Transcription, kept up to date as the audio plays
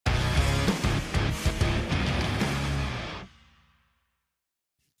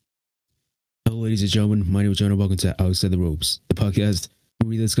Hello, ladies and gentlemen. My name is John, and welcome to Outside the Ropes, the podcast where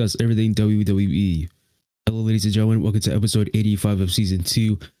we discuss everything WWE. Hello, ladies and gentlemen. Welcome to episode 85 of season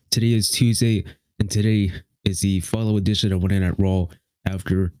 2. Today is Tuesday, and today is the follow edition of Monday Night Raw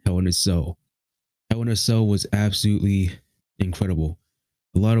after Hell in a Cell. Hell in a Cell was absolutely incredible.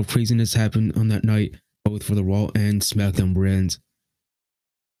 A lot of craziness happened on that night, both for the Raw and SmackDown brands.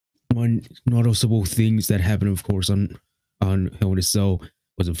 One noticeable things that happened, of course, on Hell in a Cell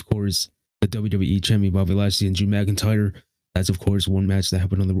was, of course, the WWE champion Bobby Lashley and Drew McIntyre. That's, of course, one match that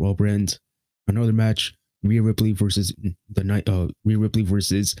happened on the Raw brand. Another match, Rhea Ripley versus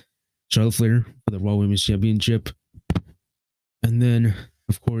Charlotte Flair for the Raw Women's Championship. And then,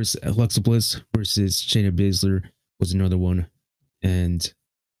 of course, Alexa Bliss versus Shayna Baszler was another one. And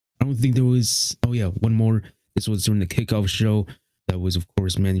I don't think there was... Oh, yeah, one more. This was during the kickoff show. That was, of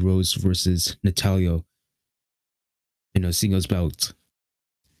course, Mandy Rose versus Natalya in a singles bout.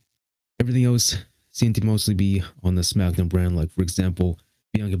 Everything else seemed to mostly be on the SmackDown brand, like, for example,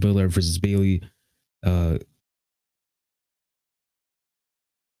 Bianca Belair versus Bayley, Kevin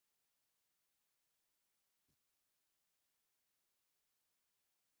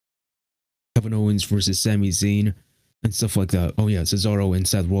Owens versus Sami Zayn, and stuff like that. Oh yeah, Cesaro and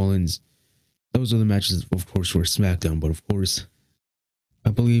Seth Rollins. Those are the matches, of course, for SmackDown, but of course, I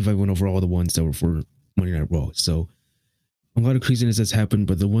believe I went over all the ones that were for Monday Night Raw. So a lot of craziness has happened,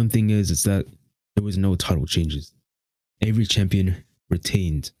 but the one thing is that there was no title changes. Every champion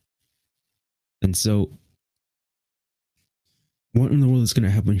retained. And so, what in the world is going to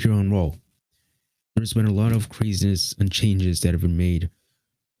happen here on Raw? There's been a lot of craziness and changes that have been made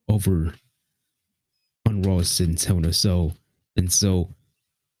over on Raw since Hell in a Cell. And so,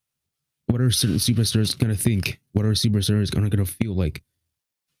 what are certain superstars going to think? What are superstars going to feel like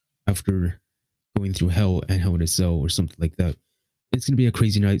after going through Hell and Hell in a Cell or something like that? It's going to be a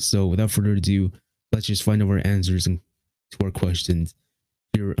crazy night. So, without further ado, let's just find out our answers to our questions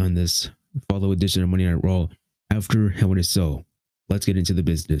here on this follow edition of Monday Night Raw after Hell in a Cell. Let's get into the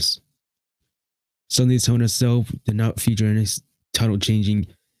business. Sunday's Hell in a Cell did not feature any title changing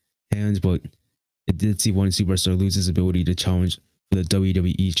hands, but it did see one superstar lose his ability to challenge for the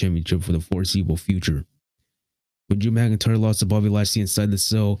WWE Championship for the foreseeable future. When Drew McIntyre lost to Bobby Lashley inside the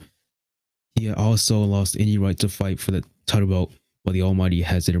cell, he also lost any right to fight for the title belt while the Almighty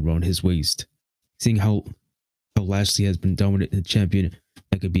has it around his waist. Seeing how Lashley has been dominant champion,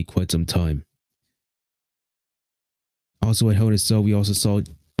 that could be quite some time. Also at Hell in a Cell, we also saw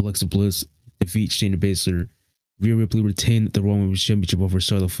Alexa Bliss defeat Shayna Baszler. Rhea Ripley retained the Raw Women's Championship over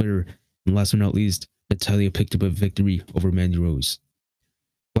Charlotte Flair, and last but not least, Natalya picked up a victory over Mandy Rose.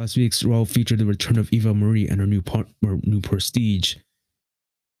 Last week's Raw featured the return of Eva Marie and her new prestige,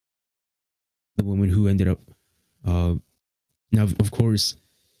 the woman who ended up. Now, of course,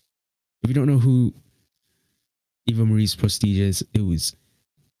 if you don't know who Eva Marie's prestige is, it was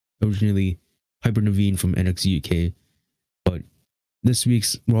originally Piper Naveen from NXT UK, but this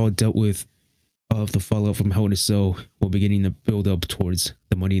week's Raw dealt with the fallout from Hell in a Cell while beginning the build up towards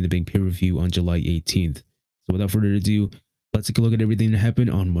the Money in the Bank pay-per-view on July 18th. So without further ado, let's take a look at everything that happened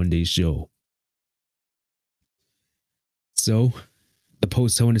on Monday's show. So, the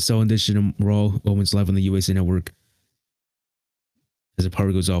post Hell in a Cell edition of Raw opens live on the USA Network as the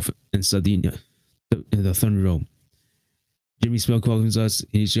power goes off inside the Thunderdome. Jimmy Smoke welcomes us, and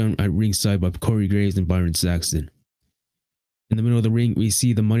he's joined at ringside by Corey Graves and Byron Saxton. In the middle of the ring, we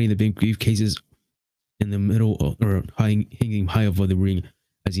see the Money in the Bank briefcases in the middle, or hanging high above the ring,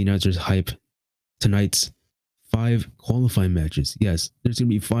 as the announcers hype tonight's 5 qualifying matches. Yes, there's going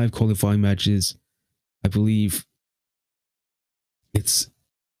to be 5 qualifying matches. I believe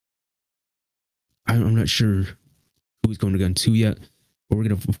I'm not sure who's going to get into yet, but we're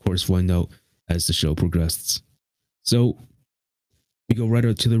going to, of course, find out as the show progresses. So, we go right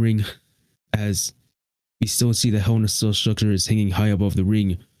out to the ring as we still see the Hell in a Cell structure is hanging high above the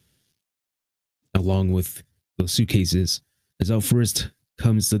ring, along with those suitcases. As out first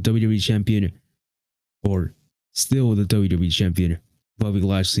comes the WWE Champion, or still the WWE Champion, Bobby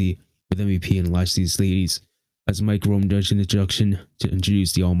Lashley, with MVP and Lashley's ladies, as Mike Rome does an introduction to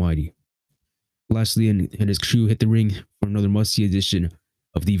introduce the Almighty. Lashley and his crew hit the ring for another must-see edition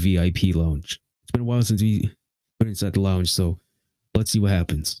of the VIP Lounge. It's been a while since we went inside the lounge, so let's see what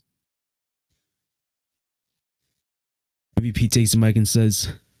happens. MVP takes the mic and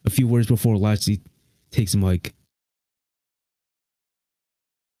says a few words before Lashley takes the mic.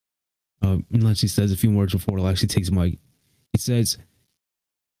 Lashley says a few words before Lashley takes the mic. He says,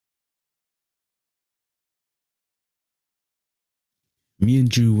 "Me and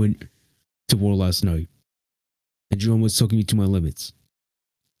Drew went to war last night, and Drew almost took me to my limits.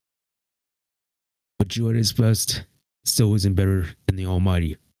 Drew at his best still isn't better than the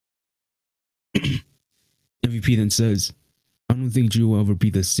Almighty. MVP then says, I don't think Drew will ever be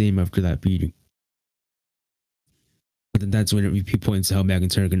the same after that beating. But then that's when MVP points out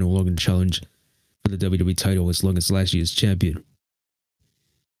McIntyre can no longer challenge for the WWE title as long as Lashley is champion.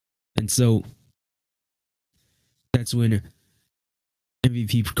 And so that's when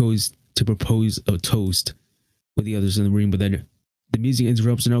MVP goes to propose a toast with the others in the ring, but then the music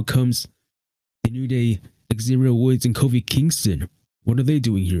interrupts and out comes the New Day, Xavier Woods, and Kofi Kingston. What are they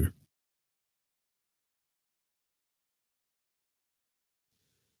doing here?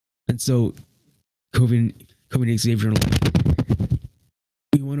 And so Kofi and Xavier are like,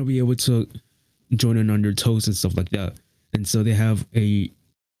 we want to be able to join in on your toast and stuff like that. And so they have a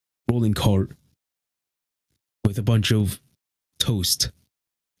rolling cart with a bunch of toast,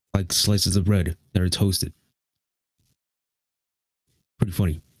 like slices of bread that are toasted. Pretty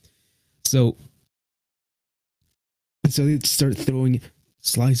funny. So they start throwing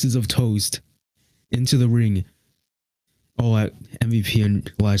slices of toast into the ring, all at MVP and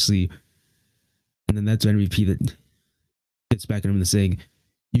Lashley. And then that's MVP that gets back at him and saying,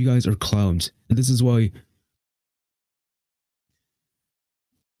 you guys are clowns. And this is why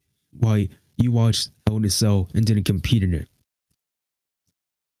you watched Hell in a Cell and didn't compete in it.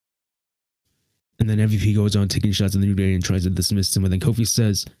 And then MVP goes on taking shots at the New Day and tries to dismiss him. And then Kofi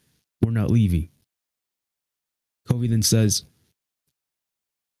says, we're not leaving. Kofi then says,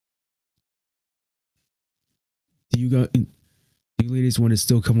 do you ladies want to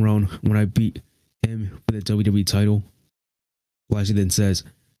still come around when I beat him for the WWE title? Lashley then says,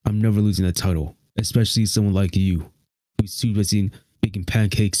 I'm never losing that title, especially someone like you, who's too busy making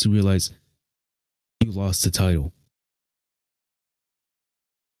pancakes to realize you lost the title.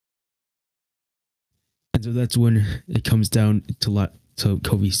 And so that's when it comes down to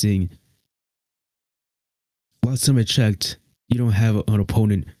Kofi saying, last time I checked, you don't have an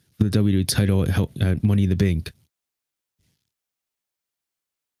opponent for the WWE title at Money in the Bank.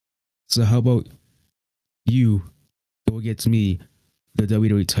 So how about you go against me for the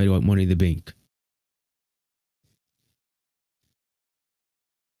WWE title at Money in the Bank?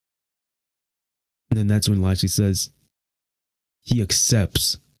 And then that's when Lashley says he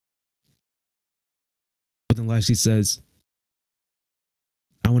accepts. But then Lashley says,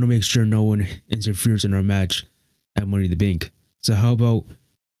 I want to make sure no one interferes in our match at Money in the Bank. So how about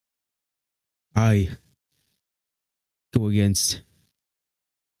I go against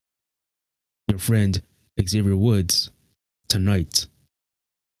your friend Xavier Woods tonight?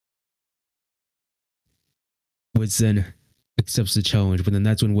 Woods then accepts the challenge, but then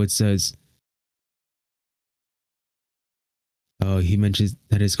that's when Woods says, he mentions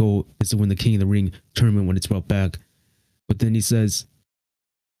that his goal is to win the King of the Ring tournament when it's brought back. But then he says,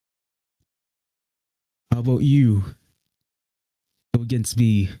 how about you go against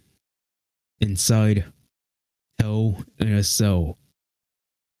me inside Hell in a Cell?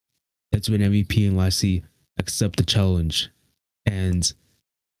 That's when MVP and Lashley accept the challenge. And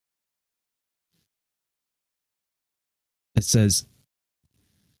it says,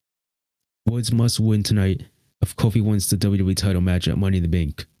 Woods must win tonight if Kofi wins the WWE title match at Money in the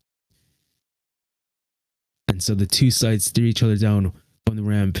Bank. And so the two sides stare each other down on the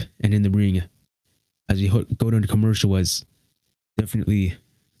ramp and in the ring as we go down to commercial. As definitely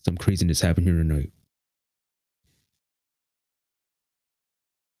some craziness happened here tonight.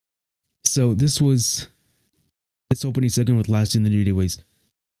 So this opening segment with Lashley and the New Day was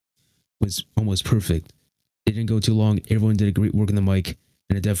almost perfect. It didn't go too long. Everyone did a great work on the mic,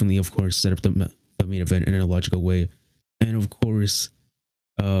 and it definitely, of course, set up the main event in a logical way. And of course,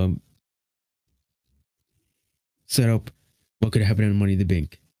 set up what could happen at Money in the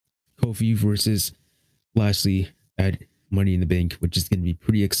Bank. Kofi versus Lashley at Money in the Bank, which is going to be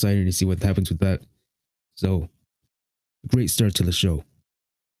pretty exciting to see what happens with that. So, great start to the show.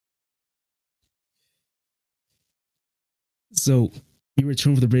 So, we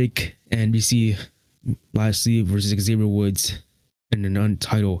return for the break, and we see Lashley versus Xavier Woods in an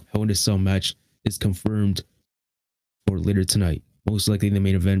untitled Hell in a Cell match is confirmed for later tonight. Most likely in the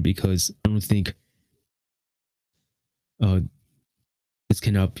main event, because I don't think this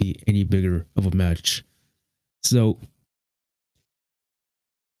cannot be any bigger of a match. So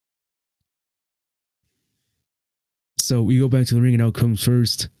we go back to the ring, and out comes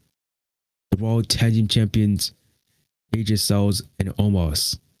first the Raw Tag Team Champions AJ Styles and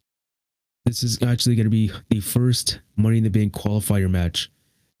Omos. This is actually going to be the first Money in the Bank qualifier match.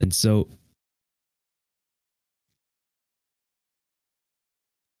 And so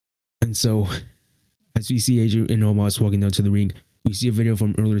as we see AJ and Omos walking down to the ring, we see a video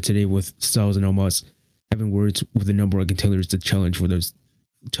from earlier today with Styles and Omos having words with a number of contenders to challenge for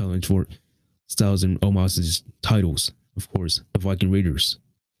Styles and Omos's titles. Of course, the Viking Raiders.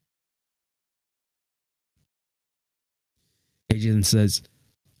 AJ then says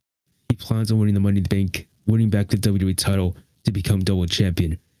he plans on winning the Money in the Bank, winning back the WWE title to become double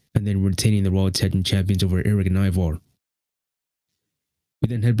champion, and then retaining the Raw Tag Team Champions over Eric and Ivar. We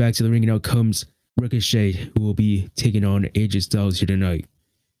then head back to the ring, and out comes Ricochet, who will be taking on AJ Styles here tonight.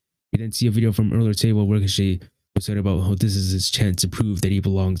 We then see a video from earlier today where Ricochet was said about how this is his chance to prove that he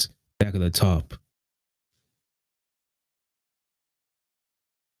belongs back at the top.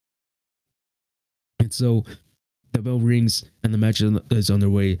 And so the bell rings and the match is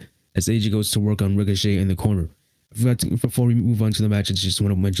underway as AJ goes to work on Ricochet in the corner. I forgot to, before we move on to the match, I just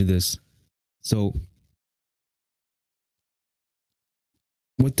want to mention this. So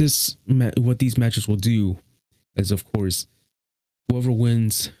what these matches will do is, of course, whoever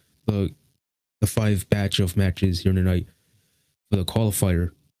wins the 5 batch of matches here tonight for the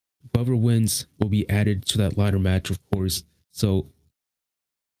qualifier, whoever wins will be added to that ladder match, of course. So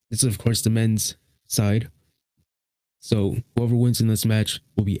this is, of course, the men's side. So whoever wins in this match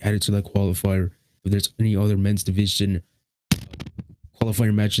will be added to that qualifier. If there's any other men's division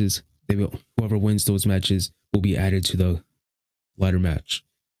qualifier matches, whoever wins those matches will be added to the ladder match.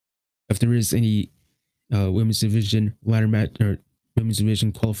 If there is any women's division ladder match or women's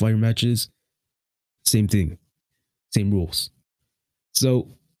division qualifier matches, same thing, same rules. So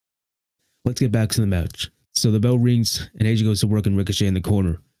let's get back to the match. So the bell rings and AJ goes to work on Ricochet in the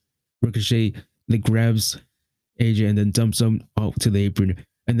corner. Ricochet then grabs AJ and then dumps him out to the apron,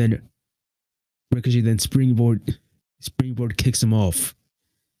 and then Ricochet then springboard kicks him off.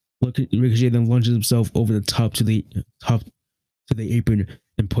 Ricochet then launches himself over the top to the apron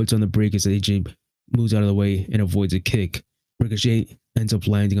and puts on the brake as AJ moves out of the way and avoids a kick. Ricochet ends up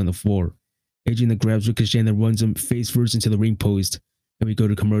landing on the floor. AJ then grabs Ricochet and then runs him face first into the ring post, and we go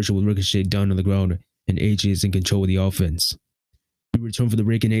to commercial with Ricochet down on the ground and AJ is in control of the offense. We return for the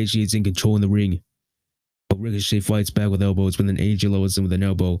break and AJ is in control in the ring, but Ricochet fights back with elbows, but then AJ lowers him with an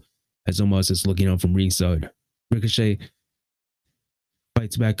elbow as Omos is looking on from ringside. Ricochet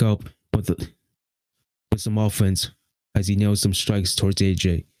fights back up with some offense as he nails some strikes towards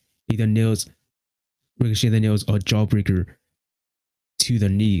AJ. Ricochet then nails a jawbreaker to the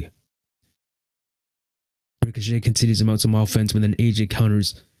knee. Ricochet continues to mount some offense, but then AJ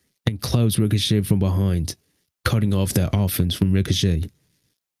counters and clubs Ricochet from behind, cutting off that offense from Ricochet.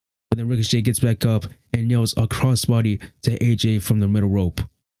 But then Ricochet gets back up and nails a crossbody to AJ from the middle rope.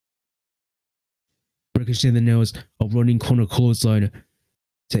 Ricochet then nails a running corner clothesline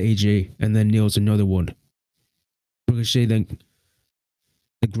to AJ and then nails another one. Ricochet then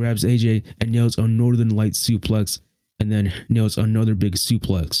grabs AJ and nails a Northern Light suplex and then nails another big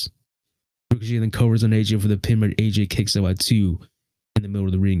suplex. Ricochet then covers on AJ for the pin, but AJ kicks out at 2 in the middle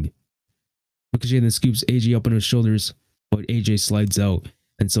of the ring. Ricochet then scoops AJ up on his shoulders, but AJ slides out,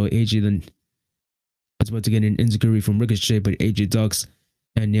 and so AJ then is about to get an enziguri from Ricochet, but AJ ducks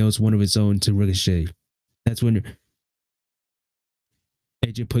and nails one of his own to Ricochet. That's when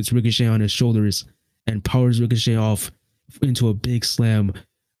AJ puts Ricochet on his shoulders and powers Ricochet off into a big slam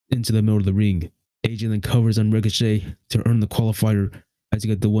into the middle of the ring. AJ then covers on Ricochet to earn the qualifier as he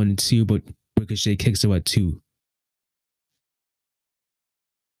got the 1 and 2, but Ricochet kicks out at 2.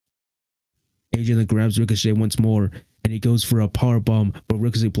 AJ then grabs Ricochet once more and he goes for a power bomb, but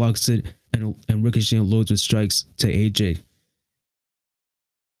Ricochet blocks it and Ricochet loads with strikes to AJ.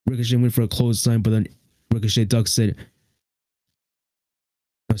 Ricochet went for a clothesline, but then Ricochet ducks it.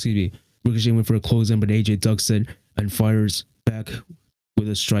 Ricochet went for a clothesline, but AJ ducks it and fires back with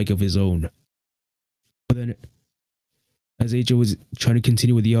a strike of his own. But then, as AJ was trying to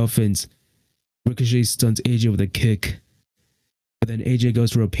continue with the offense, Ricochet stuns AJ with a kick. But then AJ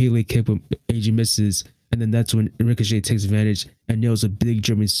goes for a Pele kick, but AJ misses. And then that's when Ricochet takes advantage and nails a big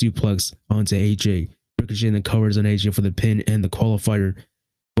German suplex onto AJ. Ricochet then covers on AJ for the pin and the qualifier,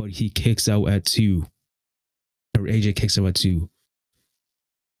 but he kicks out at 2. Or AJ kicks out at 2.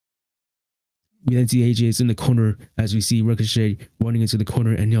 We then see AJ is in the corner as we see Ricochet running into the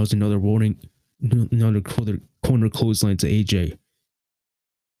corner and nails another corner clothesline to AJ.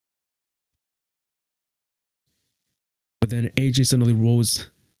 But then AJ suddenly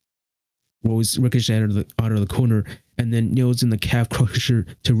rolls Ricochet out of the corner and then nails in the calf crusher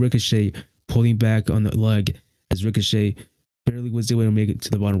to Ricochet, pulling back on the leg as Ricochet barely was able to make it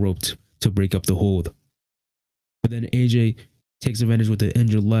to the bottom rope to break up the hold. But then AJ takes advantage with the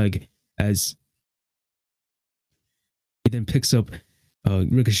injured leg as he then picks up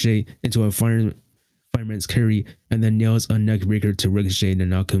Ricochet into a fireman's carry and then nails a neck breaker to Ricochet to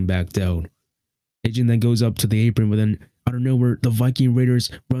knock him back down. AJ then goes up to the apron, but then out of nowhere, the Viking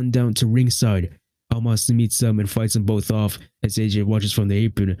Raiders run down to ringside. Almost meets them and fights them both off as AJ watches from the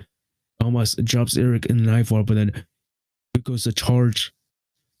apron. Almost drops Eric in the knife wall, but then it goes to charge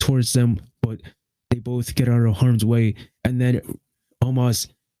towards them, but they both get out of harm's way, and then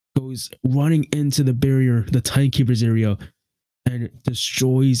almost goes running into the barrier, the timekeeper's area, and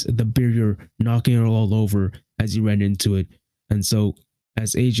destroys the barrier, knocking it all over as he ran into it. And so,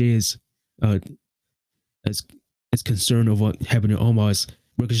 as AJ uh, as is concerned of what happened to Omos,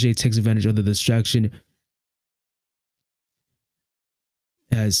 Ricochet takes advantage of the distraction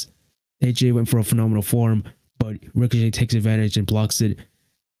as AJ went for a phenomenal form, but Ricochet takes advantage and blocks it,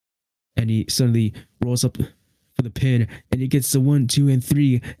 and he suddenly rolls up for the pin, and he gets the 1, 2, and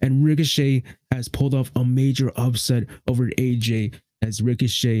 3, and Ricochet has pulled off a major upset over AJ as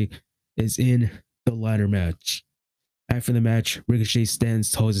Ricochet is in the ladder match. After the match, Ricochet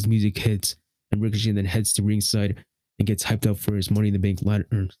stands tall as his music hits, and Ricochet then heads to ringside and gets hyped up for his Money in the Bank ladder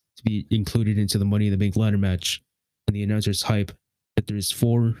to be included into the Money in the Bank ladder match. And the announcers hype that there's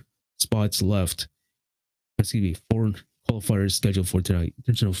 4 spots left. Excuse me, 4 qualifiers scheduled for tonight.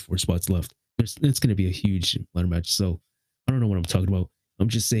 There's no 4 spots left. It's going to be a huge ladder match. So I don't know what I'm talking about. I'm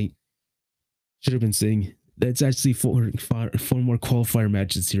just saying, should have been saying that's actually 4 more qualifier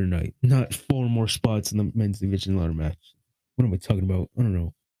matches here tonight, not 4 more spots in the men's division ladder match. What am I talking about? I don't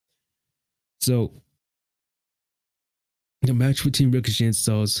know. So the match between Ricochet and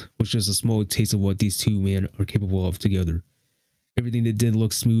Styles was just a small taste of what these two men are capable of together. Everything they did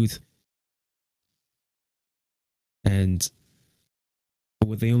looked smooth, and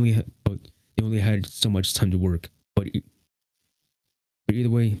but they only had so much time to work. But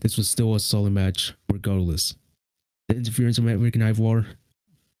either way, this was still a solid match, regardless. The interference of Rick and Ivar,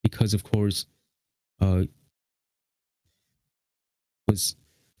 because of course, was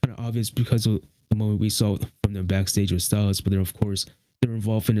kind of obvious because of the moment we saw from them backstage with Styles. But then, of course, their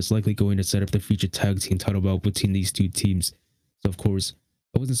involvement is likely going to set up the future tag team title bout between these two teams. So, of course,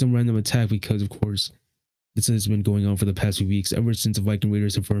 it wasn't some random attack because, of course, this has been going on for the past few weeks, ever since the Viking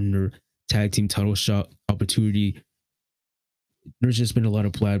Raiders confirmed their tag team title shot opportunity. There's just been a lot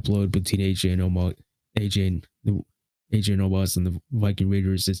of bad blood between AJ and Omos, AJ and Omos and the Viking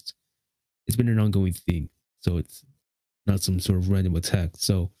Raiders. It's been an ongoing thing, so it's not some sort of random attack.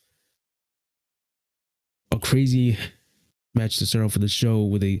 So a crazy match to start off with the show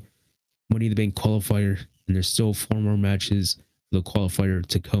with a Money in the Bank qualifier, and there's still 4 more matches for the qualifier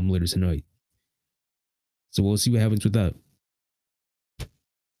to come later tonight. So we'll see what happens with that.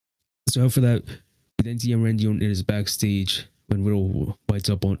 So after that, we then see Randy Orton is backstage when Riddle lights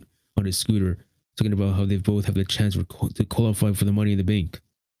up on his scooter, talking about how they both have the chance to qualify for the Money in the Bank.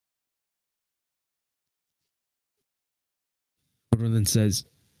 Riddle then says,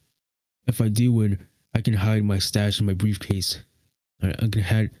 "If I do win, I can hide my stash in my briefcase. I can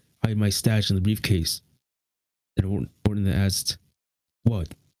hide my stash in the briefcase." And Orton asked,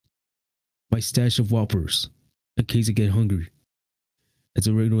 "What?" "My stash of Whoppers, in case I get hungry." It's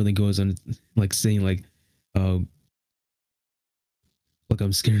a Riddle that goes on like saying like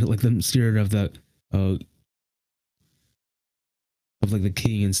I'm scared, like I'm scared of that of like the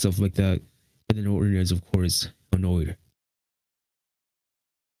king and stuff like that. And then Orton is of course annoyed.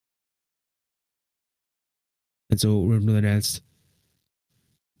 And so Riddle then asked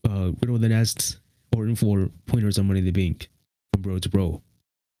Orton for pointers on Money in the Bank from bro to bro.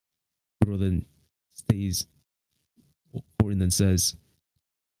 Riddle then stays. Orton then says,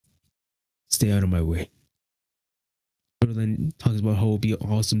 "Stay out of my way." Riddle then talks about how it would be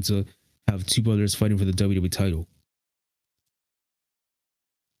awesome to have 2 brothers fighting for the WWE title.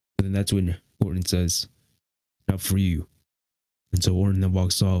 And then that's when Orton says, "Not for you." And so Orton then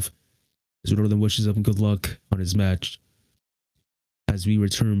walks off. As Riddle then wishes him good luck on his match as we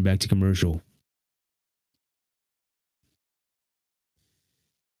return back to commercial.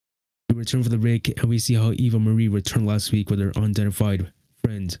 We return for the break and we see how Eva Marie returned last week with her unidentified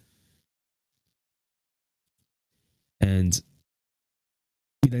friend. And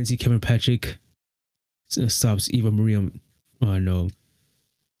we then see Kevin Patrick stops Eva Marie and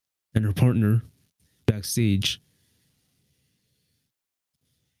her partner backstage.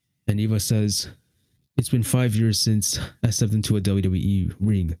 And Eva says, "It's been 5 years since I stepped into a WWE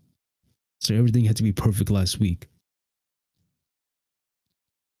ring. So everything had to be perfect last week."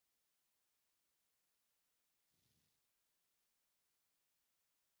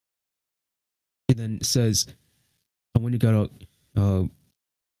 He then says, "I went and got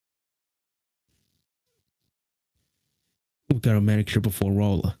a manicure before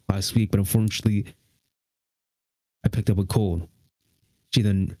Raw last week, but unfortunately I picked up a cold." She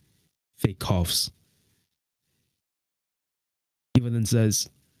then fake coughs. Eva then says,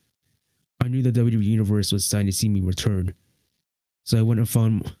 I knew the WWE Universe was signed to see me return, so I went and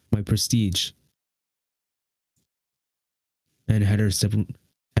found my prestige and had her step in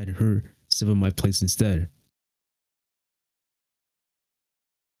my place instead.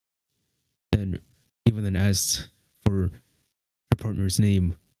 And Eva then asked for her partner's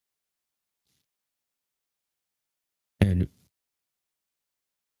name, and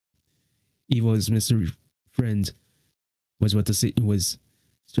Eva's mystery friend was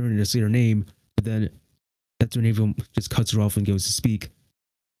starting to say her name, but then that's when Eva just cuts her off and goes to speak.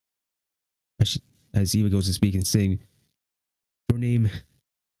 As Eva goes to speak and saying, "Your name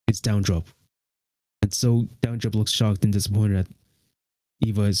is Downdrop." And so Downdrop looks shocked and disappointed that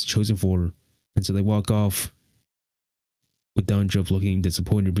Eva is chosen for her, and so they walk off with Downdrop looking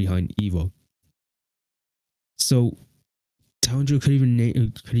disappointed behind Eva. So Downdrop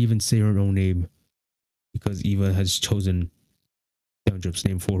could even say her own name because Eva has chosen Downdrop's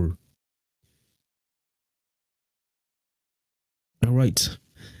name for her. All right,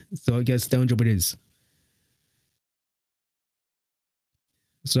 so I guess Downdrop it is.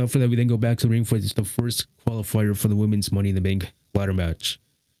 So after that, we then go back to the ring for the first qualifier for the women's Money in the Bank ladder match.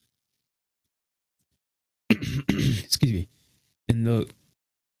 Excuse me. And it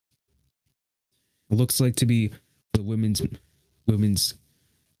looks like to be for the women's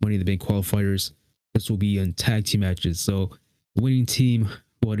Money in the Bank qualifiers. This will be in tag team matches. So the winning team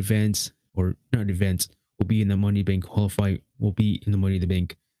will advance, or not advance, will be in the Money in the Bank will be in the Money in the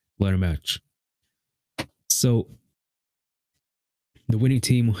Bank ladder match. So the winning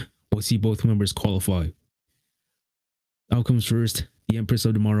team will see both members qualify. Out comes first the Empress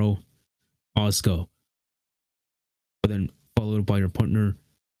of Tomorrow, Asuka, but then followed by her partner,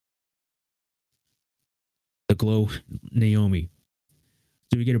 the Glow, Naomi.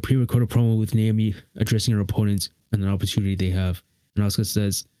 So we get a pre-recorded promo with Naomi addressing her opponents and an opportunity they have. And Asuka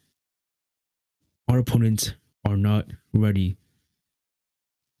says, our opponents are not ready.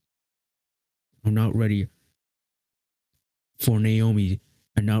 Are not ready for Naomi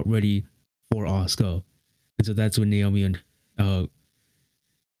and not ready for Asuka. And so that's when Naomi and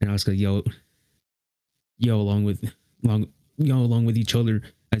Asuka yell along with each other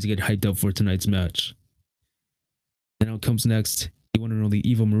as they get hyped up for tonight's match. Then out comes next the one and only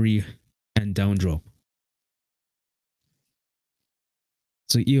Eva Marie and Downdrop.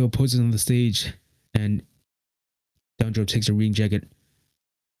 So Eva poses on the stage and Downdrop takes a ring jacket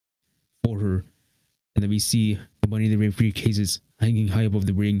for her. And then we see the Money in the Ring briefcases hanging high above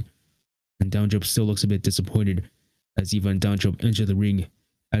the ring. And Downdrop still looks a bit disappointed as Eva and Downdrop enter the ring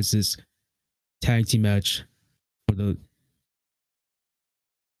as this tag team match for the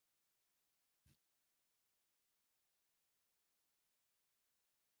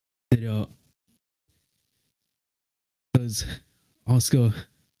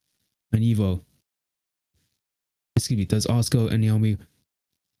does Asuka and Naomi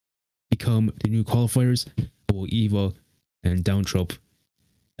become the new qualifiers, or will Eva and Downdrop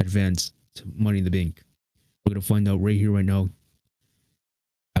advance to Money in the Bank? We're gonna find out right here, right now,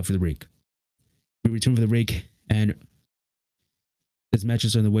 after the break. We return for the break, and this match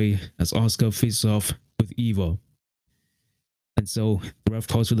is on the way as Asuka faces off with Eva. And so the ref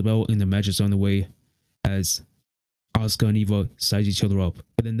calls for the bell, and the match is on the way as Asuka and Eva size each other up.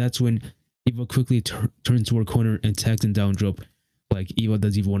 But then that's when Eva quickly turns to her corner and tags in Downdrop like Eva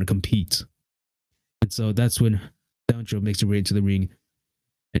doesn't even want to compete. And so that's when Downdrop makes her way into the ring,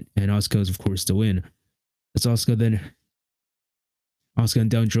 and Asuka is of course still in. As Asuka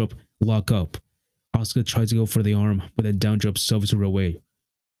and Downdrop lock up. Asuka tries to go for the arm, but then Downdrop shoves her away.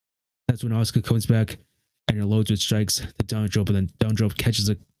 That's when Asuka comes back and unloads with strikes to Downdrop, and then Downdrop catches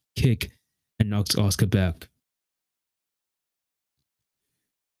a kick and knocks Asuka back.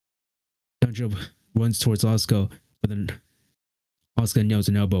 Downdrop runs towards Asuka, but then Asuka nails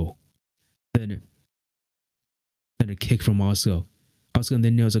an elbow. Then a kick from Asuka. Asuka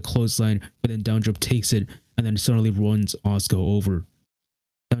then nails a clothesline, but then Downdrop takes it and then suddenly runs Asuka over.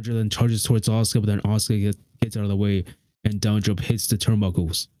 Downdrop then charges towards Asuka, but then Asuka gets out of the way and Downdrop hits the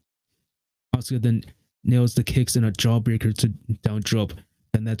turnbuckles. Asuka then nails the kicks and a jawbreaker to Downdrop.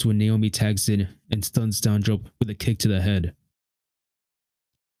 Then that's when Naomi tags in and stuns Downdrop with a kick to the head.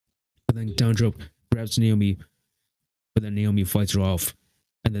 But then Downdrop grabs Naomi, but then Naomi fights her off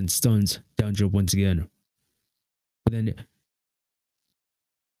and then stuns Downdrop once again. But then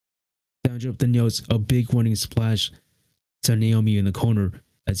Downdrop then nails a big running splash to Naomi in the corner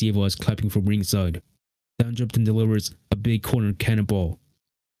as Eva is clapping from ringside. Downdrop then delivers a big corner cannonball.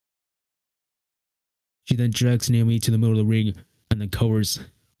 She then drags Naomi to the middle of the ring and then covers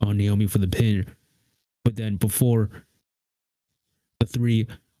on Naomi for the pin. But then before the three,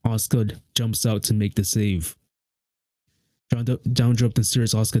 Asuka jumps out to make the save. Down drop then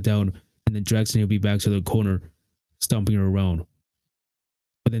steers Asuka down and then drags Naomi back to the corner, stomping her around.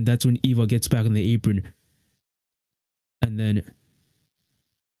 But then that's when Eva gets back on the apron. And then,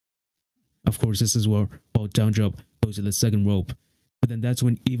 of course, this is where down drop goes to the second rope. But then that's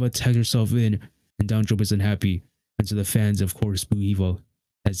when Eva tags herself in and down drop isn't happy. And so the fans, of course, boo Eva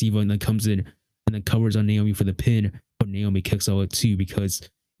as Eva then comes in and then covers on Naomi for the pin. But Naomi kicks out at 2 because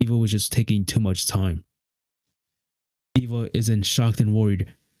Eva was just taking too much time. Eva is then shocked and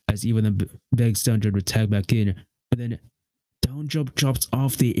worried as Eva then begs down drop to tag back in. But then down drop drops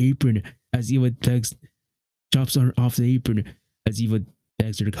off the apron as Eva drops her off the apron as Eva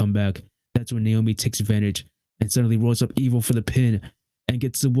begs her to come back. That's when Naomi takes advantage and suddenly rolls up Eva for the pin and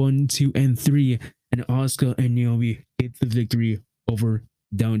gets the 1, 2, and 3. And Asuka and Naomi get the victory over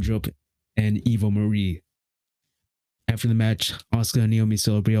down drop and Eva Marie. After the match, Asuka and Naomi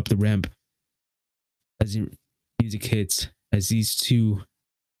celebrate up the ramp as the music hits as these two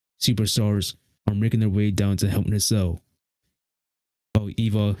superstars are making their way down to Hell in a Cell. While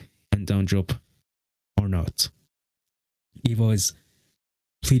Eva and down drop are not. Eva is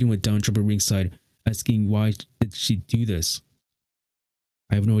pleading with down drop at ringside, asking why did she do this.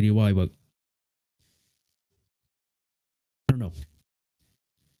 I have no idea why, but I don't know.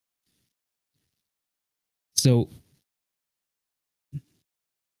 So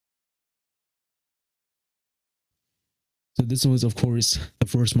this was, of course, the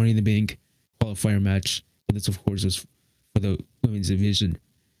first Money in the Bank qualifier match. But this, of course, was for the women's division.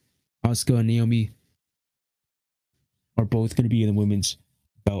 Asuka and Naomi are both going to be in the women's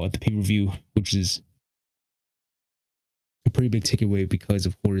bout at the pay-per-view, which is a pretty big takeaway because,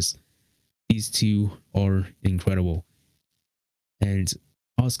 of course, these two are incredible. And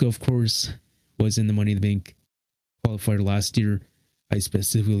Asuka, of course, was in the Money in the Bank qualifier last year. I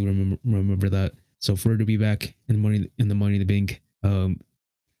specifically remember that. So for her to be back in the Money in the Bank ladder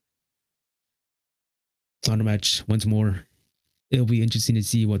match once more, it'll be interesting to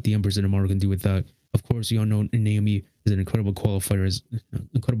see what the Empress and Amara can do with that. Of course, we all know Naomi is an incredible qualifier,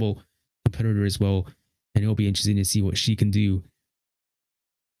 incredible competitor as well, and it'll be interesting to see what she can do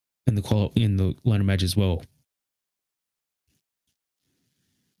in the ladder match as well.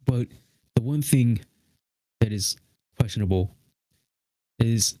 But the one thing that is questionable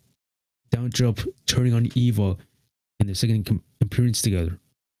is down drop turning on Eva in their second appearance together.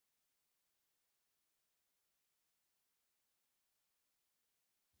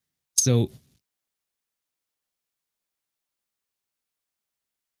 So,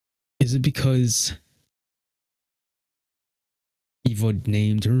 is it because Eva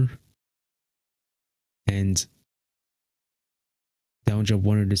named her and down drop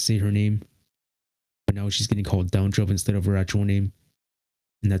wanted to say her name, but now she's getting called down drop instead of her actual name?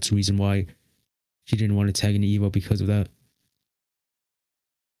 And that's the reason why she didn't want to tag in Eva, because of that.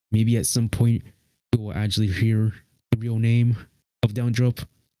 Maybe at some point we will actually hear the real name of down drop,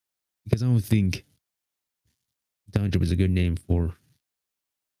 because I don't think down drop is a good name for.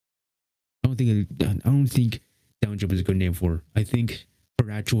 I don't think down drop is a good name for her. I think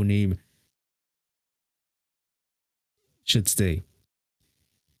her actual name should stay.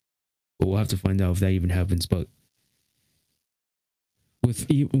 But we'll have to find out if that even happens. But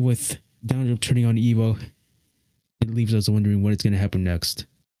with down drop turning on Eva, it leaves us wondering what is going to happen next.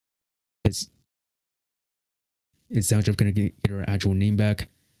 Is down drop going to get her actual name back,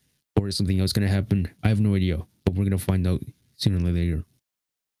 or is something else going to happen? I have no idea, but we're going to find out sooner or later.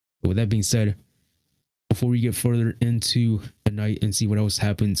 But with that being said, before we get further into the night and see what else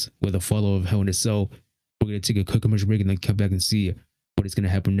happens with the follow of Hell in a Cell, we're going to take a quick commercial break and then come back and see what is going to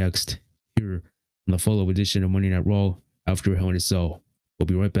happen next here on the follow edition of Monday Night Raw after Hell in a Cell. We'll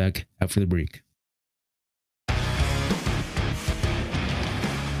be right back after the break.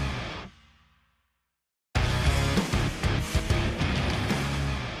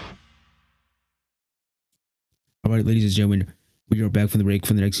 All right, ladies and gentlemen, we are back from the break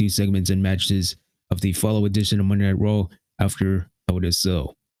for the next few segments and matches of the follow edition of Monday Night Raw after Hell in a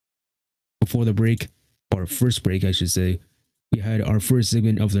Cell. Before the break, our first break, I should say, we had our first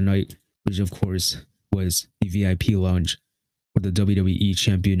segment of the night, which of course was the VIP lounge, where the WWE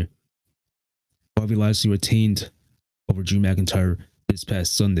champion Bobby Lashley retained over Drew McIntyre this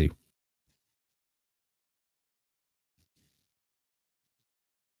past Sunday.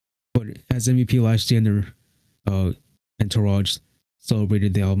 But as MVP Lashley and their entourage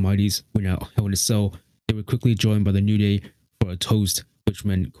celebrated the Almighty's win out Hell in a Cell, they were quickly joined by the New Day for a toast, which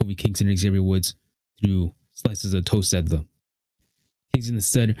meant Kofi Kingston and Xavier Woods threw slices of toast at them. He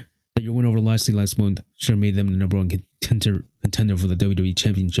said that your win over Lashley last month should have made them the number one contender for the WWE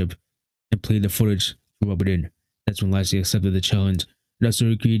Championship, and played the footage to rub it in. That's when Lashley accepted the challenge and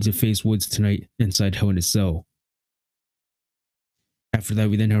also agreed to face Woods tonight inside Hell in a Cell. After that,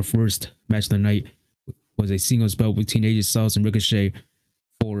 we then had our first match of the night was a singles bout between AJ Styles and Ricochet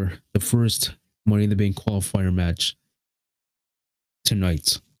for the first Money in the Bank qualifier match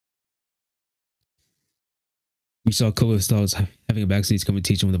tonight. We saw Cole Styles having a backstage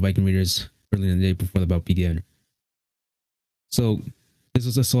conversation with the Viking Raiders early in the day before the bout began. So this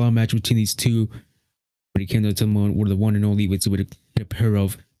was a solid match between these two, but it came to the moment where the one and only was able to hit a pair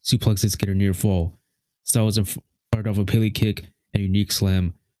of suplexes, get a near fall. Styles fired off a Pele kick and a unique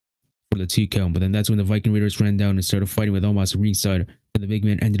slam for the 2 count, but then that's when the Viking Raiders ran down and started fighting with Omos ringside, and the big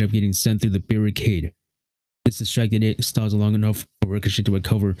man ended up getting sent through the barricade. This distracted Styles long enough for Ricochet to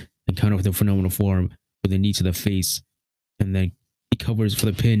recover and counter with a phenomenal forearm with a knee to the face, and then he covers for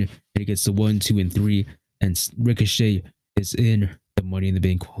the pin, and he gets the 1, 2, and 3, and Ricochet is in the Money in the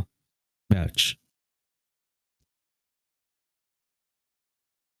Bank match.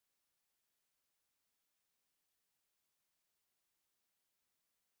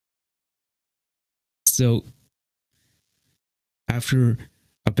 So after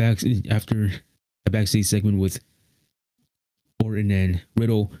a backstage segment with Orton and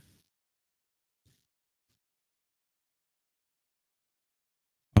Riddle,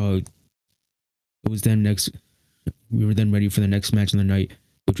 it was then next. We were then ready for the next match of the night,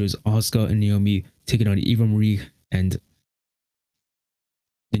 which was Asuka and Naomi taking on Eva Marie and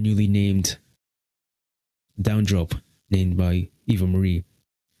the newly named Down-Drop, named by Eva Marie.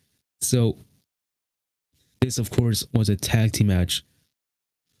 So this, of course, was a tag team match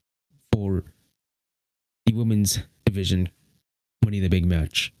for the women's division Money in the Big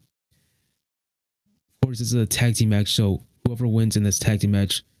match. Of course, this is a tag team match, so whoever wins in this tag team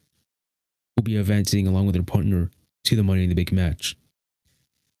match will be advancing along with their partner to the Money in the Big match.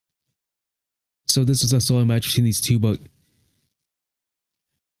 So this was a solid match between these two, but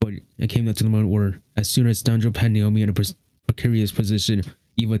it came down to the moment where as soon as Down-Drop had Naomi in a precarious position,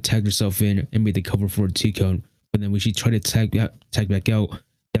 Eva tagged herself in and made the cover for a 2 count. But then when she tried to tag back out,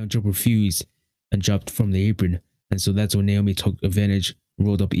 Down-Drop refused and dropped from the apron. And so that's when Naomi took advantage and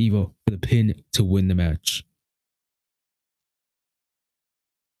rolled up Eva for the pin to win the match.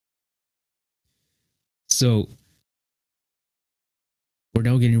 So we're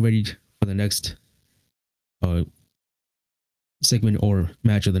now getting ready for the next segment or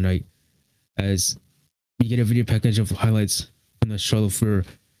match of the night, as we get a video package of highlights from the Charlotte Flair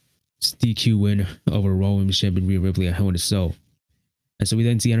DQ win over Raw Women's Champion Rhea Ripley at Hell in a Cell. And so we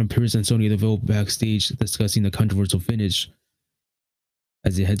then see Adam Pearce and Sonya Deville backstage discussing the controversial finish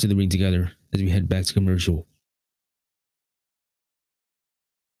as they head to the ring together as we head back to commercial.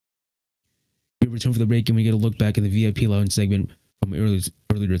 We return for the break and we get a look back at the VIP lounge segment from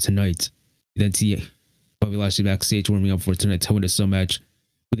earlier tonight. We then see Bobby Lashley backstage warming up for tonight's Hell in a Cell match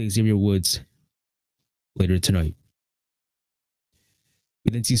with Xavier Woods later tonight.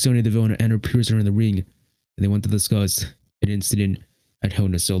 We then see Sonya Deville and Adam Pearce are in the ring, and they want to discuss an incident at Hell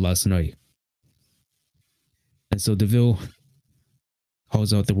in a Cell last night. And so Deville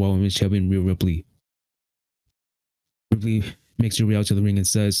calls out the Raw Women's Champion Rhea Ripley. Ripley makes her way out to the ring and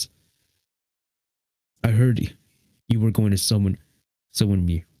says, "I heard you were going to summon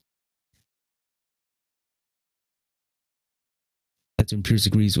me." That's when Pearce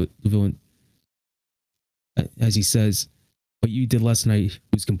agrees with Deville, as he says, "What you did last night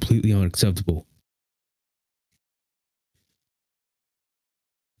was completely unacceptable."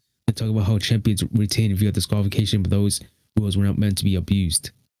 And talk about how champions retain via disqualification, but those rules were not meant to be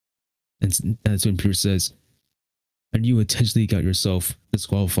abused. And that's when Pearce says, "And you intentionally got yourself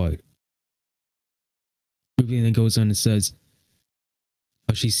disqualified." Ripley then goes on and says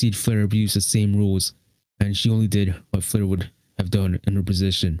how she seen Flair abuse the same rules, and she only did what Flair would have done in her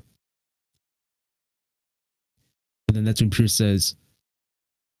position. And then that's when Pearce says,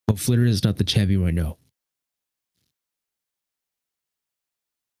 "Well, Flair is not the champion right now."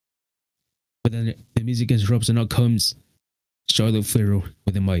 But then the music interrupts and out comes Charlotte Flair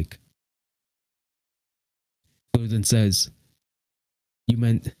with a mic. Flair then says, "You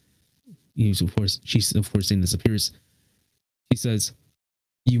meant," she's of course saying this to Pearce. She says,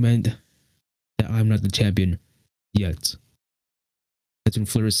 "You meant that I'm not the champion yet." That's when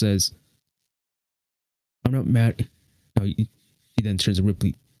Flair says, "I'm not mad." No, he then turns to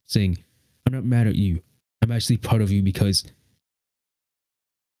Ripley saying, "I'm not mad at you. I'm actually proud of you because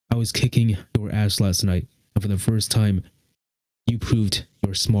I was kicking your ass last night, and for the first time, you proved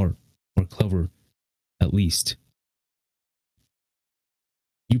you're smart or clever, at least."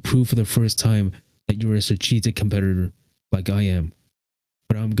 You prove for the first time that you're a strategic competitor like I am,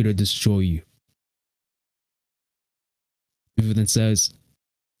 but I'm gonna destroy you. Vivo then says,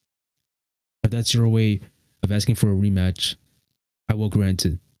 if that's your way of asking for a rematch, I will grant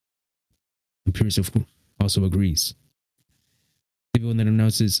it. And Pierce also agrees. Vivo then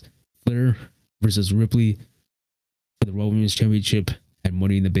announces Flair versus Ripley for the Raw Women's Championship at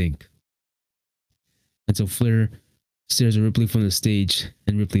Money in the Bank. And so Flair stares at Ripley from the stage,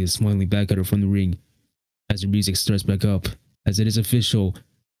 and Ripley is smiling back at her from the ring as the music starts back up, as it is official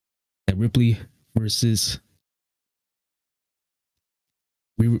that Ripley versus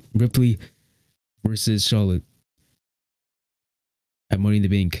Charlotte at Money in the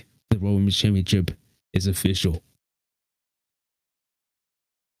Bank, the Raw Women's Championship, is official.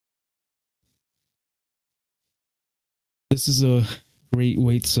 This is a great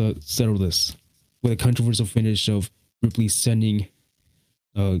way to settle this, with a controversial finish of Ripley sending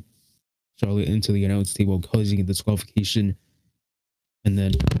Charlotte into the announce table, causing a disqualification, and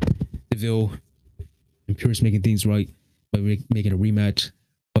then Deville and Pierce making things right by making a rematch.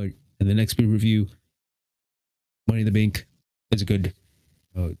 But in the next pay-per-view, Money in the Bank is a good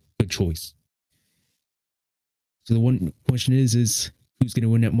choice. So the one question is who's going to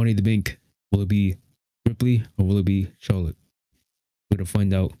win that Money in the Bank? Will it be Ripley or will it be Charlotte? We're going to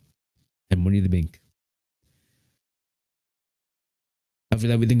find out at Money in the Bank. After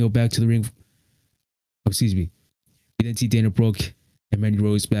that, we then go back to the ring. Oh, excuse me. We then see Dana Brooke and Mandy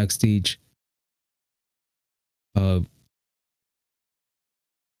Rose backstage. Brawling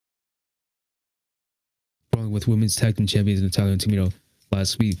with women's tag team champions Natalya and Tamina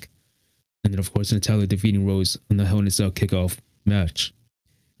last week. And then, of course, Natalya defeating Rose on the Hell in a Cell kickoff match.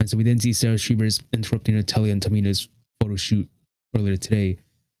 And so we then see Sarah Shearers interrupting Natalya and Tamina's photo shoot earlier today.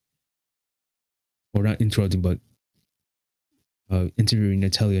 Or not interrupting, but interviewing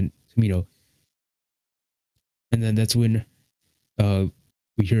Natalya and Tamina. And then that's when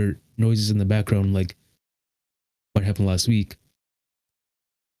we hear noises in the background like what happened last week.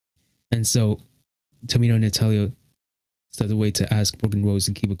 And so Tamina and Natalya start the way to ask Brooke and Rose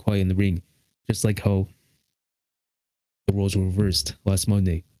to keep it quiet in the ring, just like how the roles were reversed last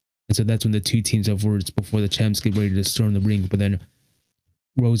Monday. And so that's when the two teams have words before the champs get ready to storm the ring. But then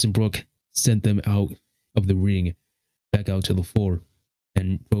Rose and Brooke sent them out of the ring, back out to the floor,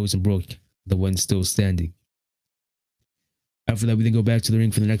 and Rose and Brooke, the ones still standing. After that, we then go back to the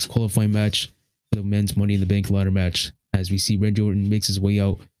ring for the next qualifying match for the men's Money in the Bank ladder match, as we see Randy Orton makes his way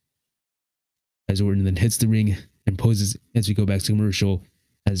out, as Orton then hits the ring and poses as we go back to commercial,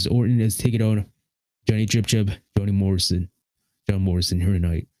 as Orton is taking on Johnny Drip Drip, John Morrison here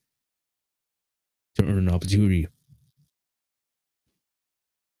tonight to earn an opportunity.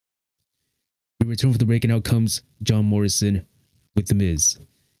 We return for the break, and out comes John Morrison with The Miz,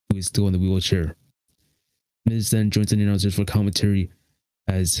 who is still in the wheelchair. Miz then joins the announcers for commentary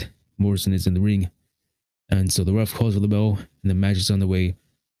as Morrison is in the ring. And so the ref calls for the bell, and the match is on the way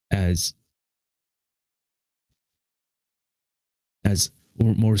as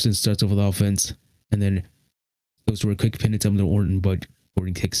Morrison starts off with offense and then goes for a quick pin attempt to Orton, but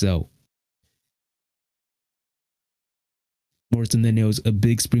Orton kicks out. Morrison then nails a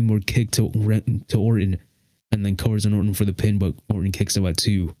big springboard kick to Orton and then covers on Orton for the pin, but Orton kicks out at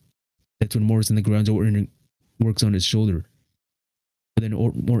 2. That's when Morrison the grounds Orton works on his shoulder. But then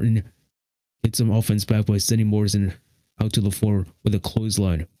Orton hits some offense back by sending Morrison out to the floor with a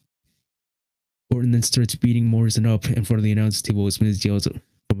clothesline. Orton then starts beating Morrison up in front of the announce table as Miz yells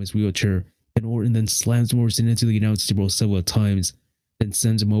from his wheelchair. And Orton then slams Morrison into the announce table several times, then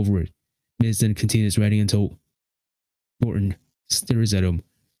sends him over it. Miz then continues riding until Orton stares at him,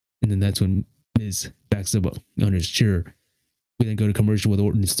 and then that's when Miz backs up on his chair. We then go to commercial with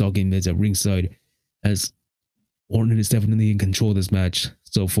Orton stalking Miz at ringside, as Orton is definitely in control of this match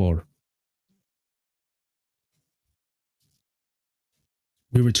so far.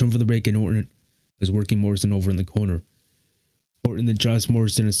 We return for the break, and Orton is working Morrison over in the corner. Orton then drives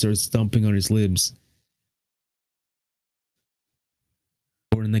Morrison and starts stomping on his limbs.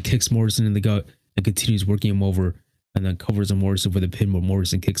 Orton then kicks Morrison in the gut and continues working him over, and then covers on Morrison for the pin, where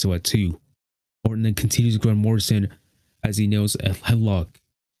Morrison kicks out at 2. Orton then continues to ground Morrison as he nails a headlock.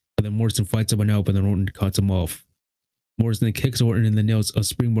 But then Morrison fights him out, but then Orton cuts him off. Morrison then kicks Orton and then nails a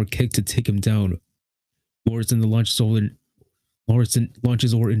springboard kick to take him down. Morrison launches Orton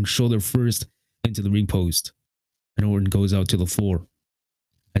shoulder first into the ring post, and Orton goes out to the floor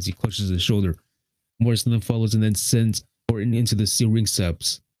as he clutches his shoulder. Morrison then follows and then sends Orton into the steel ring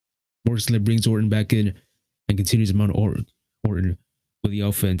steps. Morrison then brings Orton back in and continues to mount Orton with the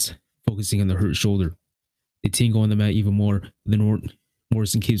offense, focusing on the hurt shoulder. They tangle on the mat even more, then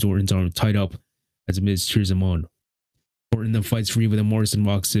Morrison keeps Orton's arm tied up as Miz cheers him on. Orton then fights free, but then Morrison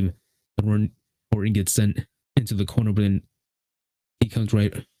rocks him. And Orton gets sent into the corner, but then he comes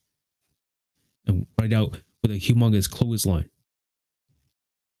right out with a humongous clothesline.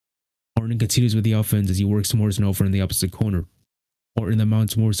 Orton continues with the offense as he works Morrison over in the opposite corner. Orton then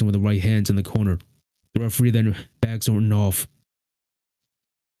mounts Morrison with the right hands in the corner. The referee then backs Orton off.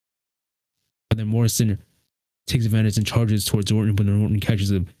 But then Morrison takes advantage and charges towards Orton, but then Orton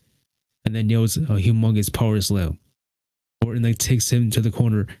catches him and then nails a humongous power slam. Orton then takes him to the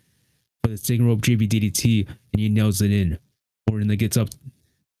corner for the sticking rope JBDDT and he nails it in. Orton then gets up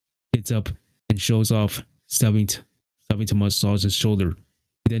and shows off, stabbing to massage his shoulder.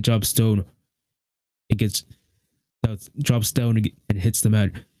 He then drops down and hits the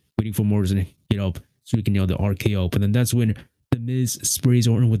mat, waiting for Morrison to get up so he can nail the RKO. But then that's when The Miz sprays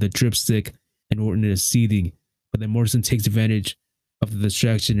Orton with a dripstick and Orton is seething. But then Morrison takes advantage of the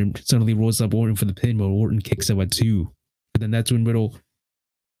distraction and suddenly rolls up Orton for the pin, but Orton kicks out at 2. But then that's when Riddle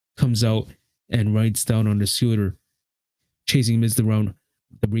comes out and rides down on the scooter, chasing Miz around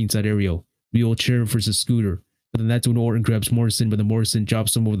the ringside area. Wheelchair versus scooter. But then that's when Orton grabs Morrison, but then Morrison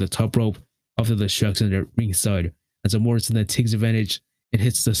drops him over the top rope after the distraction at ringside. And so Morrison then takes advantage and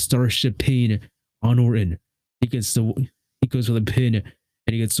hits the Starship Pain on Orton. He goes for the pin,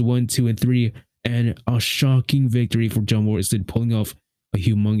 and he gets the 1, 2, and 3, and a shocking victory for John Morrison, pulling off a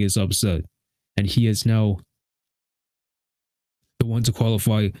humongous upset. And he is now the one to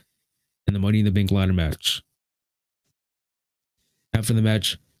qualify in the Money in the Bank ladder match. After the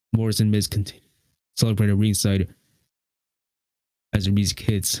match, Morrison and Miz celebrated ringside as the music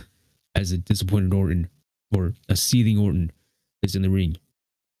hits, as a disappointed Orton, or a seething Orton, is in the ring.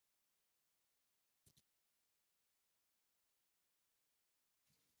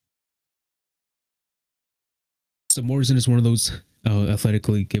 So Morrison is one of those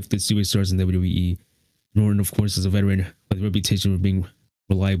athletically gifted superstars in WWE. Orton, of course, is a veteran with a reputation for being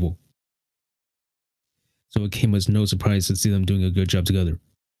reliable. So it came as no surprise to see them doing a good job together.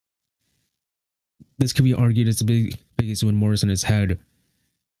 This could be argued as the biggest win Morrison has had.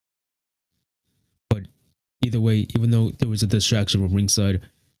 But either way, even though there was a distraction from ringside,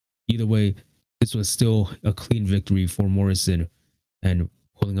 either way, this was still a clean victory for Morrison and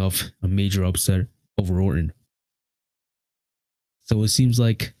pulling off a major upset over Orton. So it seems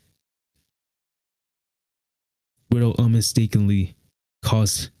like Riddle unmistakably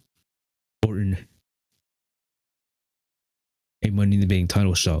cost Orton a Money in the Bank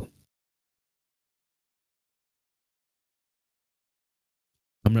title shot.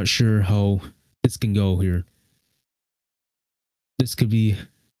 I'm not sure how this can go here. This could be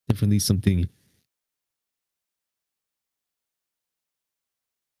definitely something.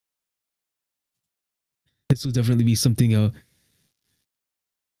 This will definitely be something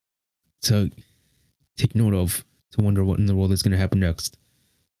to take note of, to wonder what in the world is going to happen next.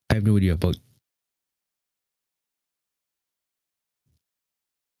 I have no idea, but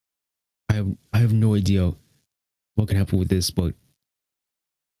I have no idea what can happen with this, but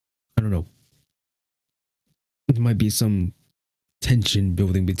I don't know. There might be some tension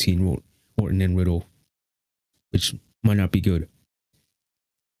building between Orton and Riddle, which might not be good.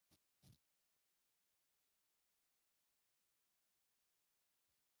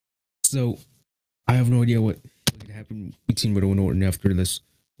 So I have no idea what can happen between Riddle and Orton after this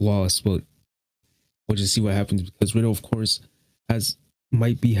loss, but we'll just see what happens, because Riddle, of course,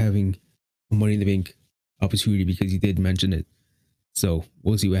 might be having a Money in the Bank opportunity because he did mention it. So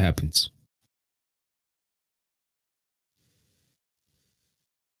we'll see what happens.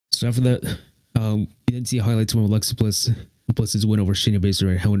 So after that, we didn't see highlights from Alexa Bliss's win over Shayna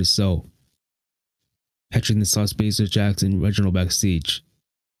Baszler at Hell in a Cell. Patrick and Sauce Baszler, Jax, and Reginald backstage.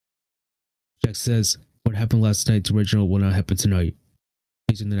 Jax says, "What happened last night to Reginald will not happen tonight."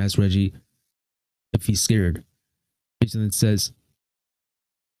 Jason then asks Reggie if he's scared. Jason then says,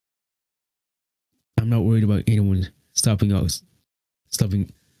 "I'm not worried about anyone stopping us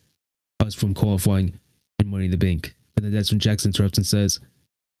from qualifying in Money in the Bank." And then that's when Jax interrupts and says,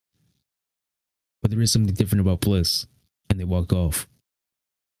 "But there is something different about Bliss," and they walk off.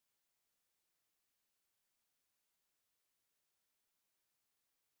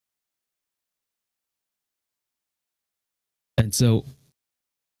 And so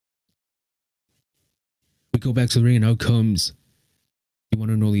we go back to the ring, and out comes the one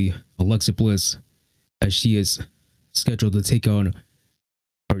and only Alexa Bliss, as she is scheduled to team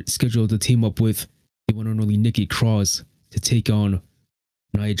up with the one and only Nikki Cross to take on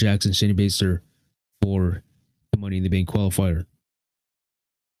Nia Jax and Shayna Baszler for the Money in the Bank qualifier.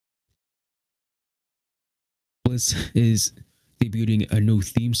 Bliss is debuting a new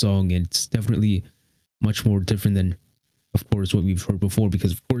theme song, and it's definitely much more different than, of course, what we've heard before.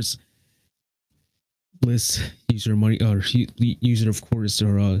 Because of course, Bliss user money or user of course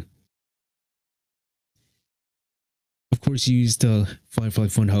used Firefly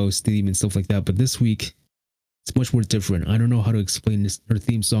Funhouse theme and stuff like that. But this week it's much more different. I don't know how to explain this her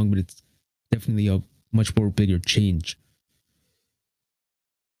theme song, but it's definitely a much more bigger change.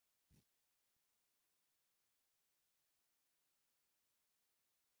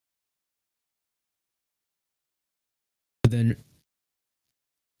 But then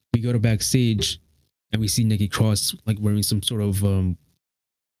we go to backstage and we see Nikki Cross like wearing some sort of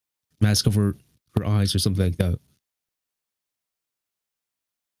mask over her eyes or something like that.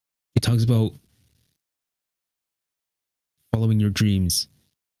 It talks about following your dreams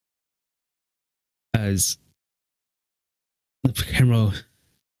as the camera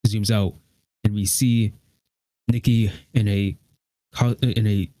zooms out and we see Nikki in a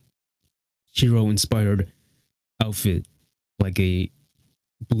hero inspired outfit, like a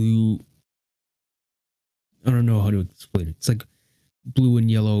blue. I don't know how to explain it. It's like blue and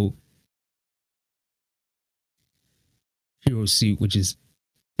yellow hero suit, which is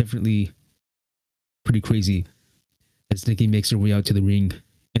definitely pretty crazy. As Nikki makes her way out to the ring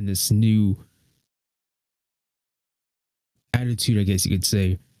in this new attitude, I guess you could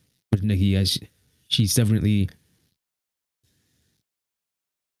say, with Nikki, as she's definitely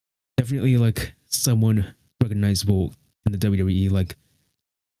like someone recognizable in the WWE, like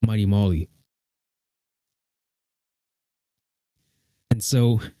Mighty Molly. And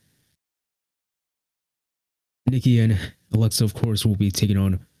so Nikki and Alexa, of course, will be taking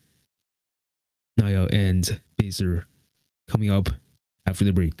on Nia and Baszler coming up after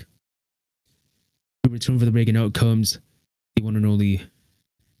the break. We return for the break, and out comes the one and only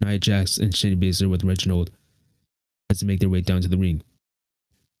Nia Jax and Shayna Baszler with Reginald as they make their way down to the ring.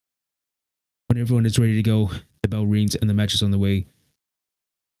 When everyone is ready to go, the bell rings and the match is on the way.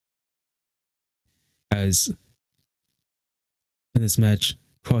 As in this match,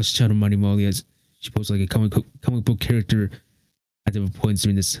 Cross channel Mighty Molly as she poses like a comic book character at different points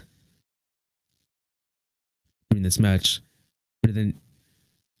during this match. But then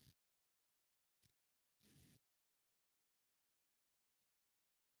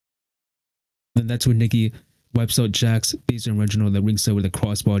that's when Nikki wipes out Jax, Baszler, and Reginald at the ringside with a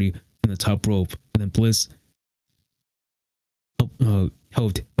crossbody from the top rope. And then Bliss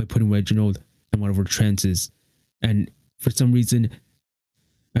helped by putting Reginald in one of her trances. And for some reason,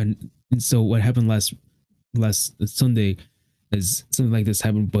 and so what happened last Sunday is something like this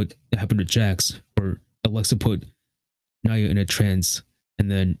happened, but it happened to Jax, where Alexa put Nia in a trance,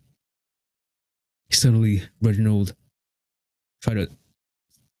 and then suddenly Reginald tried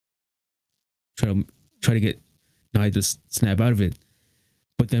to get Nia to snap out of it.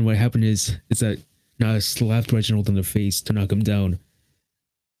 But then what happened is that Nia slapped Reginald in the face to knock him down.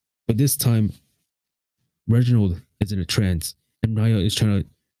 But this time, Reginald is in a trance, and Nia is trying to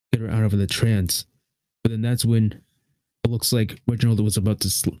get her out of the trance. But then that's when it looks like Reginald was about to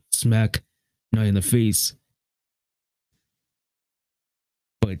smack Nia in the face.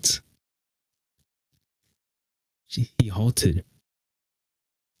 But he halted.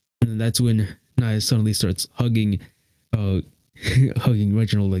 And then that's when Nia suddenly starts hugging hugging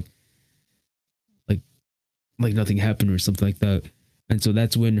Reginald like nothing happened or something like that. And so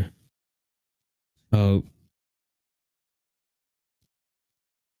that's when and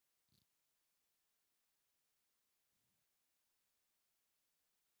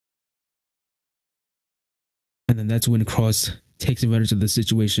then that's when Cross takes advantage of the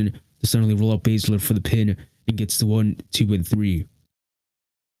situation to suddenly roll up Baszler for the pin and gets the 1, 2, and 3.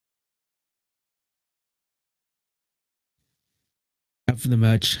 After the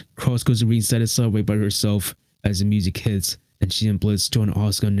match, Cross goes to ringside right by herself as the music hits, and she and Bliss join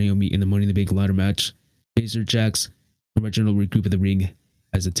Asuka and Naomi in the Money in the Bank ladder match. Baszler, Jax, and Reginald regroup at the ring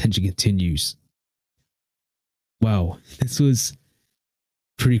as the tension continues. Wow, this was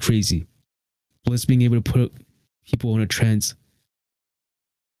pretty crazy. Bliss being able to put people in a trance,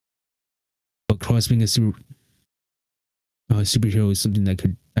 but Cross being a superhero is something that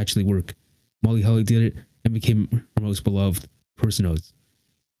could actually work. Molly Holly did it and became her most beloved person.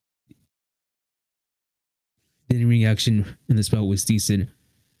 The in-ring action in this bout was decent,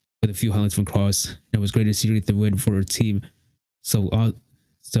 with a few highlights from Cross. And it was great to see her get the win for her team. So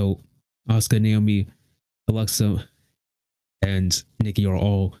Asuka, Naomi, Alexa, and Nikki are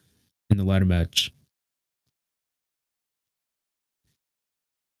all in the ladder match.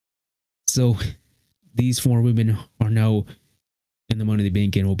 So these 4 women are now in the Money in the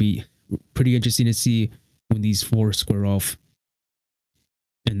Bank, and it will be pretty interesting to see when these 4 square off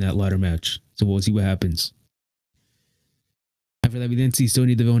in that ladder match. So we'll see what happens. After that, we then see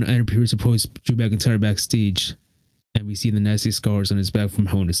Sonya Deville and Adam Pearce approach Drew McIntyre backstage, and we see the nasty scars on his back from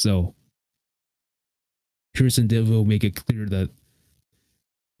Hell in a Cell. Pearce and Deville make it clear that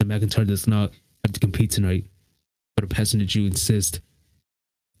the McIntyre does not have to compete tonight, but a passenger Drew insists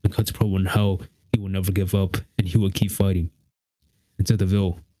and cuts pro on how he will never give up and he will keep fighting. And so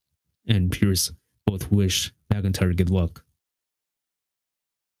Deville and Pearce both wish McIntyre good luck.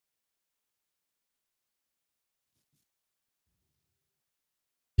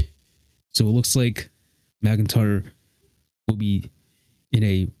 So it looks like McIntyre will be in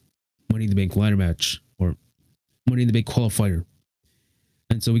a Money in the Bank ladder match or Money in the Bank qualifier.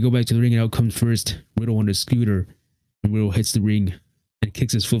 And so we go back to the ring, and out comes first Riddle on a scooter, and Riddle hits the ring and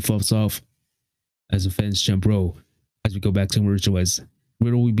kicks his flip-flops off as the fans jump row. As we go back to commercial, as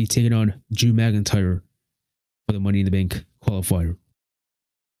Riddle will be taking on Drew McIntyre for the Money in the Bank qualifier.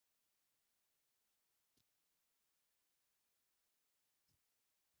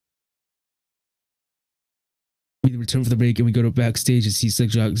 We return for the break, and we go to backstage to see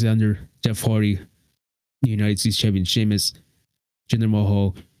Cedric Alexander, Jeff Hardy, the United States Champion Sheamus, Jinder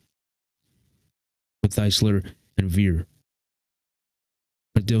Mahal, with Eichler and Veer.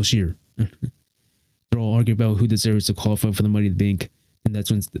 Or Dilshear. They're all arguing about who deserves to qualify for the Money in the Bank, and that's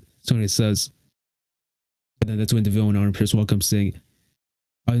when Sonya says, and then that's when Deville and Aaron Pierce welcome, saying,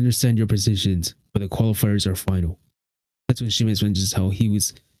 "I understand your positions, but the qualifiers are final." That's when Sheamus mentions how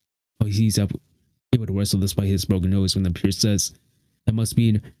he's able to wrestle despite his broken nose. When then Pierce says, "That must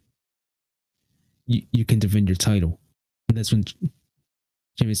mean you can defend your title." And that's when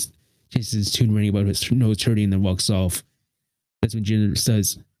Sheamus chases his tune running about his nose hurting and then walks off. That's when Jinder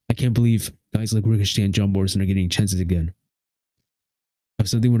says, "I can't believe guys like Ricochet and John Morrison are getting chances again. If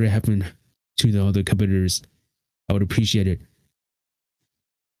something were to happen to the other competitors, I would appreciate it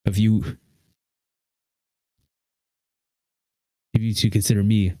if you two consider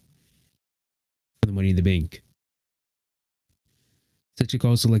me for the Money in the Bank." Cedric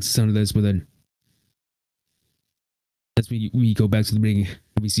also likes the sound of this, but then that's when we go back to the ring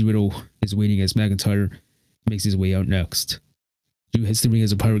and we see Riddle is waiting as McIntyre makes his way out next. Drew hits the ring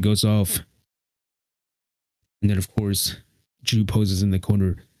as a pirate goes off. And then, of course, Drew poses in the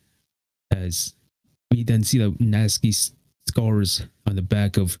corner as we then see the nasty scars on the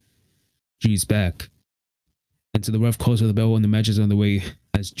back of Drew's back. And so the ref calls for the bell and the match is on the way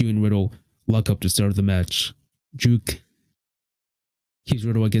as Drew and Riddle lock up to start the match. Drew keeps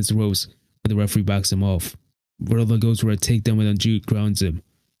Riddle against the ropes, but the referee backs him off. Riddle goes for a takedown when Drew grounds him.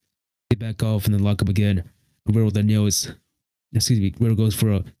 They back off and then lock up again. Riddle goes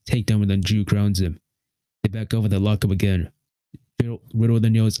for a takedown when then Drew grounds him. They back off and then lock up again. Riddle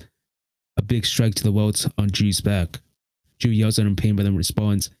then nails a big strike to the welts on Drew's back. Drew yells at him in pain, but then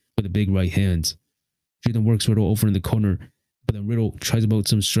responds with a big right hand. Drew then works Riddle over in the corner, but then Riddle tries to mount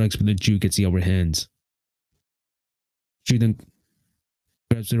some strikes, but then Drew gets the upper hand. Drew then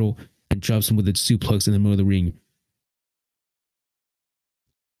grabs Riddle and drops him with a suplex in the middle of the ring.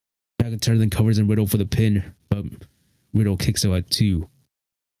 McIntyre then covers in Riddle for the pin, but Riddle kicks out at 2.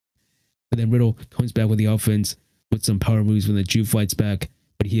 But then Riddle comes back with the offense with some power moves when the Drew fights back,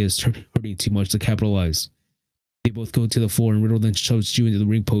 but he is hurting too much to capitalize. They both go to the floor and Riddle then shoves Drew into the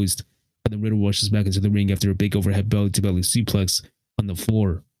ring post, but then Riddle rushes back into the ring after a big overhead belly-to-belly suplex on the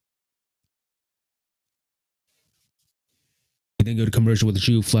floor. We then go to commercial with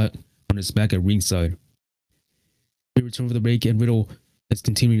Drew flat on his back at ringside. We return for the break and Riddle is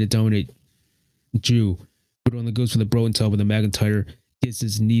continuing to dominate Drew. Riddle only goes for the bro and top, but the McIntyre gets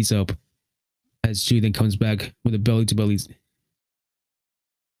his knees up as Drew then comes back with a belly-to-belly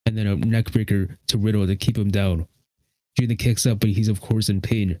and then a neckbreaker to Riddle to keep him down. Drew then kicks up, but he's of course in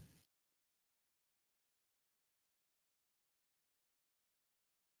pain.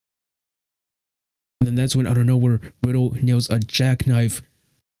 And then that's when, out of nowhere, Riddle nails a jackknife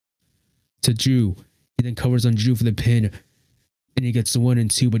to Drew. He then covers on Drew for the pin, and he gets the 1 and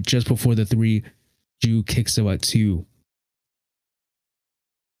 2, but just before the 3, Drew kicks out at 2.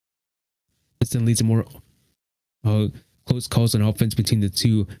 This then leads to more close calls on offense between the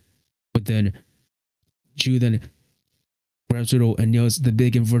two, but then Drew then grabs Riddle and nails the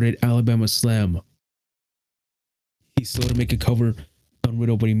big inverted Alabama slam. He's slow to make a cover on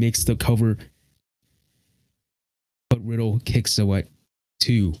Riddle, but he makes the cover, but Riddle kicks out at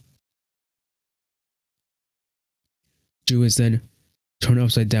 2. Drew is then turned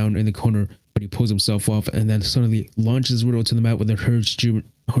upside down in the corner, but he pulls himself off and then suddenly launches Riddle to the mat with a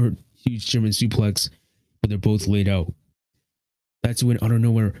huge German suplex, but they're both laid out. That's when, out of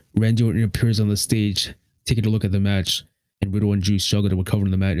nowhere, Randy Orton appears on the stage, taking a look at the match, and Riddle and Drew struggle to recover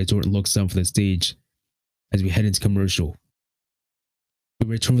on the mat as Orton looks down for the stage as we head into commercial. We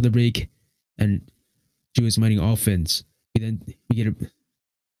return for the break, and Drew is mining offense. We get a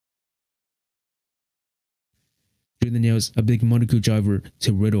Drew then nails a big Monaco driver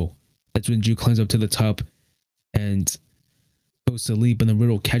to Riddle. That's when Drew climbs up to the top and goes to leap, and then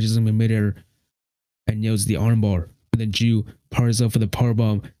Riddle catches him in midair and nails the armbar. But then Drew powers up for the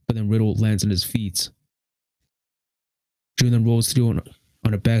powerbomb, but then Riddle lands on his feet. Drew then rolls through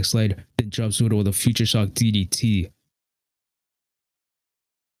on a backslide, then drops Riddle with a future shock DDT.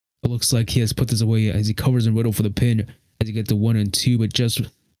 It looks like he has put this away as he covers in Riddle for the pin as he gets the 1 and 2, but just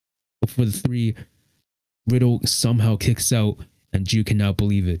before the 3, Riddle somehow kicks out and Drew cannot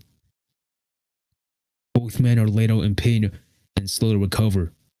believe it. Both men are laid out in pain and slow to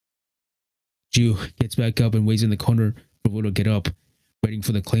recover. Drew gets back up and waits in the corner for Riddle to get up, waiting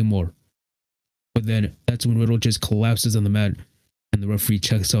for the Claymore. But then that's when Riddle just collapses on the mat and the referee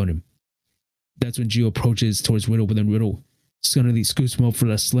checks on him. That's when Drew approaches towards Riddle, but then Riddle suddenly scoops him up for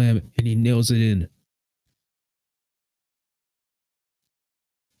that slam and he nails it in.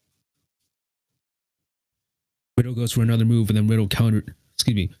 Riddle goes for another move and then Riddle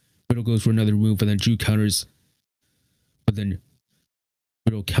goes for another move and then Drew counters. But then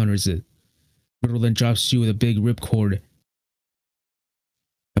Riddle counters it. Riddle then drops Drew with a big ripcord.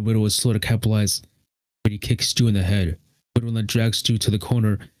 And Riddle is slow to capitalize, but he kicks Drew in the head. Riddle then drags Drew to the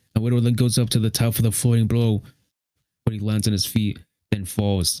corner, and Riddle then goes up to the top for the floating blow, but he lands on his feet, then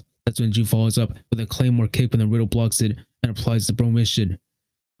falls. That's when Drew follows up with a Claymore kick, but then Riddle blocks it and applies the Bromission.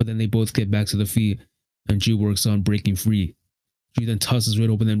 But then they both get back to the feet, and Drew works on breaking free. Drew then tosses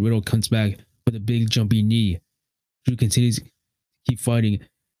Riddle, but then Riddle comes back with a big jumpy knee. Drew continues to keep fighting,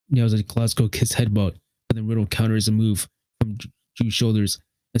 nails a Glasgow Kiss headbutt, but then Riddle counters a move from Drew's shoulders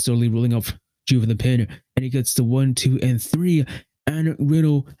and slowly rolling up Drew for the pin, and he gets to 1, 2, and 3, and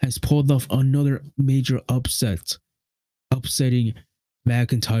Riddle has pulled off another major upset, upsetting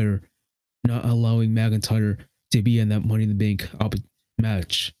McIntyre, not allowing McIntyre to be in that Money in the Bank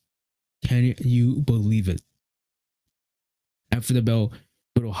match. Can you believe it? After the bell,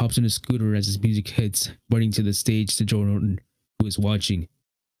 Riddle hops on his scooter as his music hits, running to the stage to join Orton, who is watching.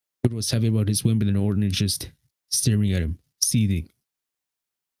 Riddle was happy about his win, but then Orton is just staring at him, seething.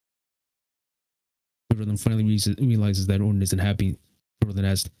 Riddle then finally realizes that Orton isn't happy. Riddle then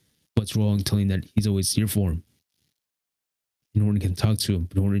asks what's wrong, telling that he's always here for him. And Orton can talk to him,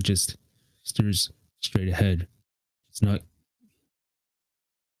 but Orton just stares straight ahead. It's not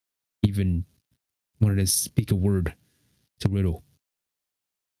even wanted to speak a word to Riddle.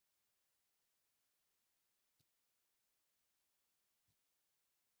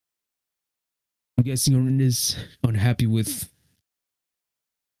 I'm guessing Orton is unhappy with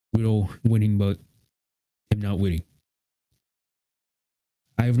Riddle winning, but him not winning.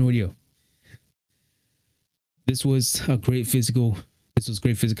 I have no idea. This was great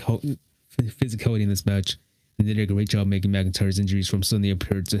physicality in this match, and they did a great job making McIntyre's injuries from suddenly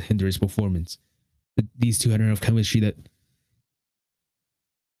appeared to hinder his performance. These two had enough chemistry that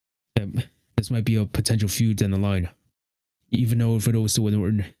this might be a potential feud down the line. Even though if Riddle was still with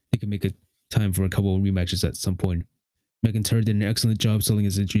Orton, they could make a time for a couple of rematches at some point. McIntyre did an excellent job selling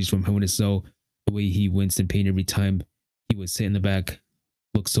his injuries from Hell in a Cell. The way he winced in pain every time he was hit in the back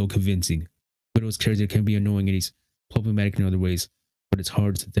looked so convincing. Riddle's character can be annoying and he's problematic in other ways, but it's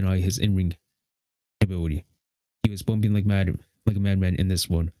hard to deny his in-ring ability. He was bumping like a madman in this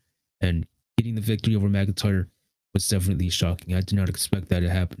one, and getting the victory over McIntyre was definitely shocking. I did not expect that to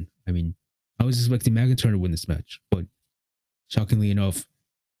happen. I mean, I was expecting McIntyre to win this match, but shockingly enough,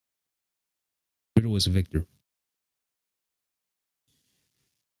 Riddle was a victor.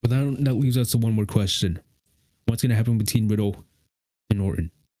 But that leaves us to one more question. What's going to happen between Riddle and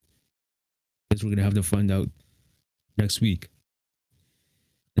Orton? I guess we're going to have to find out next week.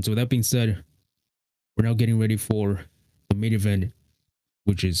 And so with that being said, we're now getting ready for the main event,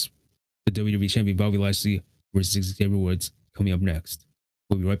 which is the WWE Champion Bobby Lashley versus Xavier Woods coming up next.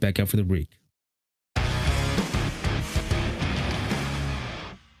 We'll be right back after the break.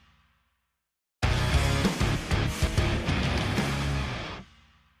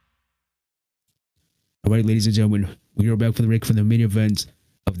 Alright, ladies and gentlemen, we are back for the break for the main event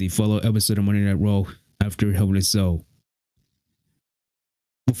of the follow-up episode of Monday Night Raw after Hell in a Cell.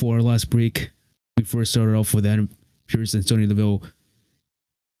 Before our last break, we first started off with Adam Pearce and Sonya Deville.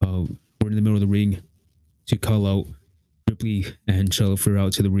 We're in the middle of the ring to call out Ripley and Charlotte Flair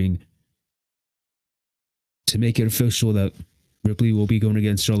out to the ring to make it official that Ripley will be going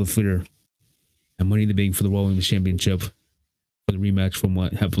against Charlotte Flair and Money in the Bank for the Raw Women's Championship for the rematch from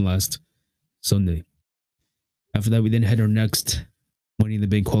what happened last Sunday. After that, we then had our next Money in the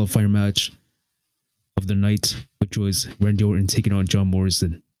Bank qualifier match of the night, which was Randy Orton taking on John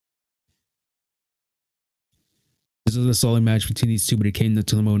Morrison. This was a solid match between these two, but it came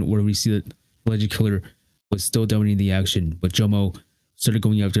to the moment where we see that Legend Killer was still dominating the action, but Jomo started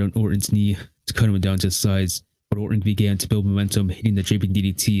going after Orton's knee to cut him down to his size, but Orton began to build momentum, hitting the draping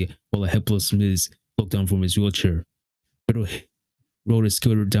DDT while a helpless Miz looked down from his wheelchair. Riddle rolled his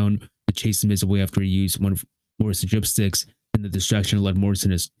skiller down to chase the Miz away after he used one of Morrison's dripsticks, and the distraction led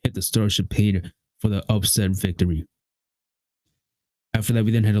Morrison to hit the Starship Pain for the upset victory. After that,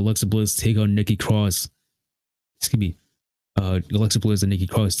 we then had Alexa Bliss take on Nikki Cross. Excuse me. Alexa Bliss and Nikki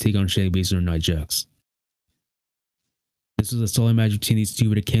Cross take on Shayna Baszler and Nia Jax. This was a solid match between these two,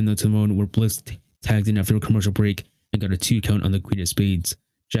 but it came down to the moment where Bliss tagged in after a commercial break and got a 2 count on the Queen of Spades.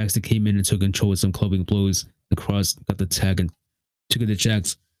 Jackson came in and took control with some clubbing blows. The Cross got the tag and took it to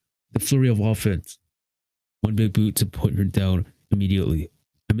Jax. The flurry of offense. One big boot to put her down immediately.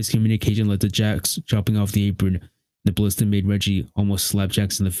 A miscommunication led to Jax dropping off the apron. The Bliss then made Reggie almost slap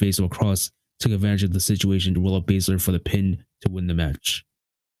Jax in the face while Cross took advantage of the situation to roll up Baszler for the pin to win the match.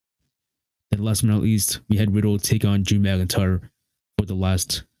 And last but not least, we had Riddle take on Drew McIntyre for the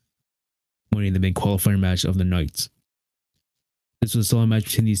last Money in the Bank qualifier match of the night. This was a solid match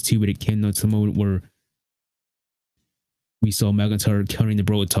between these two, but it came down to the moment where we saw McIntyre countering the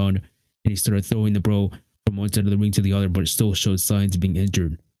Broaton, and he started throwing the bro from one side of the ring to the other, but still showed signs of being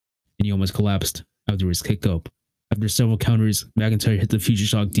injured, and he almost collapsed after his kick up. After several counters, McIntyre hit the Future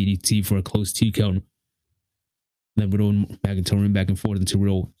Shock DDT for a close 2 count. Then Riddle and McIntyre went back and forth until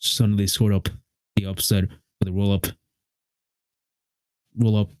Riddle suddenly scored up the upset with a roll up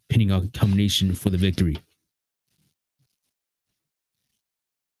pinning out combination for the victory.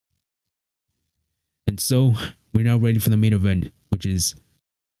 And so we're now ready for the main event, which is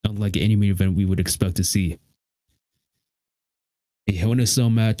unlike any main event we would expect to see. A Hell in a Cell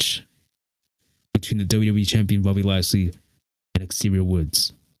match between the WWE Champion Bobby Lashley and Xavier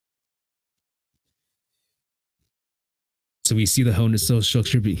Woods. So we see the Hell in a Cell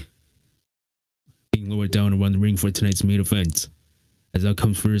structure being lowered down around the ring for tonight's main event. As that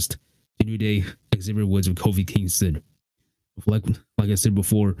comes first, the New Day, Xavier Woods with Kofi Kingston. Like I said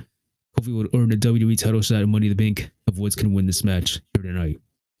before, Kofi would earn a WWE title shot at Money in the Bank if Woods can win this match here tonight.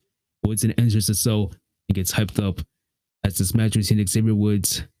 Woods then enters the cell and gets hyped up as this match between Xavier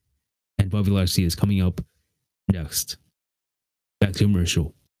Woods and Bobby Lashley is coming up next. Back to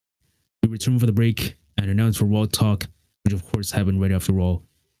commercial. We return for the break and announce for Raw Talk, which of course happened right after Raw,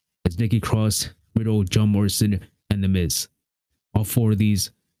 as Nikki Cross, Riddle, John Morrison, and The Miz. All 4 of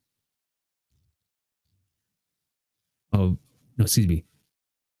these, all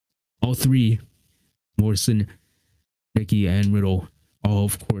 3, Morrison, Nikki, and Riddle, all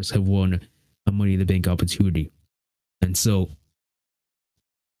of course have won a Money in the Bank opportunity. And so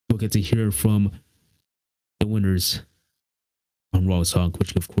we'll get to hear from the winners on Raw Talk,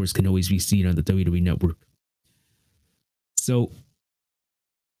 which of course can always be seen on the WWE Network. So,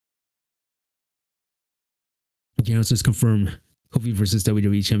 okay, let's just confirm Kofi versus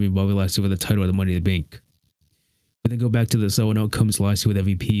WWE Champion Bobby Lashley for the title of the Money in the Bank. We then go back to the cell and out comes Lashley with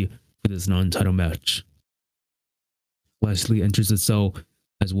MVP for this non-title match. Lashley enters the cell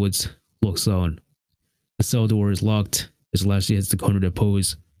as Woods looks on. The cell door is locked as Lashley hits the corner to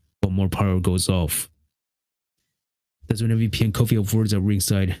pose while more power goes off. That's when MVP and Kofi have words at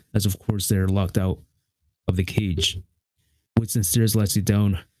ringside, as of course they're locked out of the cage. Woods then stares Lashley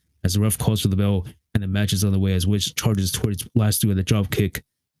down as the ref calls for the bell, and the match is on the way as Woods charges towards Lashley with a drop kick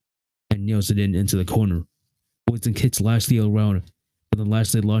and nails it into the corner. Woods then kicks Lashley around, but then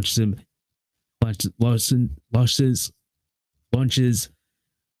Lashley launches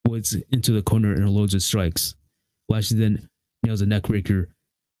Woods into the corner and loads of strikes. Lashley then nails a neckbreaker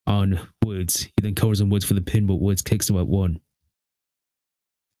on Woods. He then covers on Woods for the pin, but Woods kicks him at 1.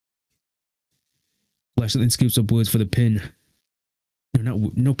 Lashley then scoops up Woods for the pin.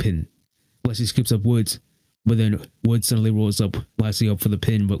 No pin. Lashley scoops up Woods, but then Woods suddenly rolls up Lashley up for the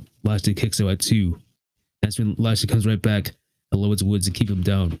pin, but Lashley kicks him at 2. That's when Lashley comes right back and lowers Woods to keep him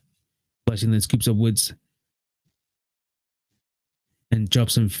down. Lashley then scoops up Woods and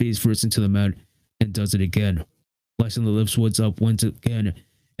drops him face first into the mat and does it again. Lashley lifts Woods up once again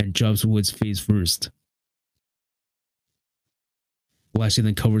and drops Woods face first. Lashley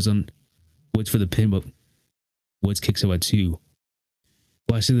then covers on Woods for the pin, but Woods kicks him at 2.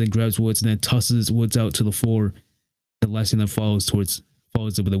 Lashley then grabs Woods and then tosses Woods out to the floor. Then Lashley then follows up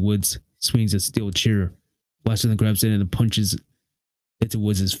with the Woods, swings a steel chair. Lashley then grabs it and then punches into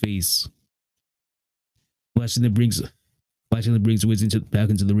Woods' face. Lashley then brings Woods back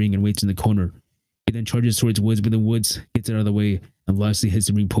into the ring and waits in the corner. He then charges towards Woods, but then Woods gets out of the way and Lashley hits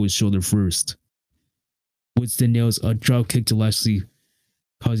the ring post shoulder first. Woods then nails a drop kick to Lashley,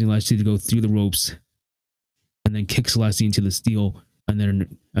 causing Lashley to go through the ropes, and then kicks Lashley into the steel, and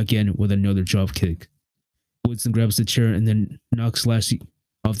then again with another drop kick. Woods then grabs the chair and then knocks Lashley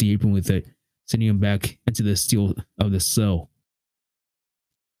off the apron with it, sending him back into the steel of the cell.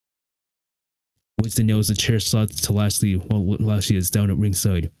 Woods then nails the chair slot to Lashley while Lashley is down at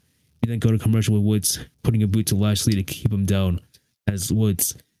ringside. We then go to commercial with Woods putting a boot to Lashley to keep him down, as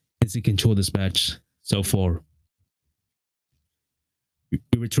Woods is in control of this match so far. We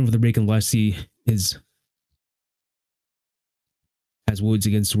return for the break and Lashley has Woods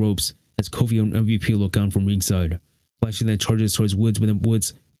against the ropes as Kofi and MVP look on from ringside. Lashley then charges towards Woods, but then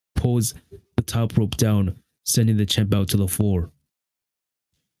Woods pulls the top rope down, sending the champ out to the floor.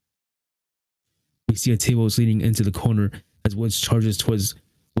 We see a table leading into the corner as Woods charges towards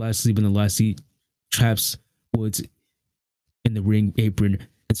Lashley, but then Lashley traps Woods in the ring apron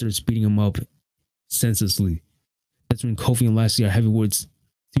and starts beating him up senselessly. That's when Kofi and Lashley are having Woods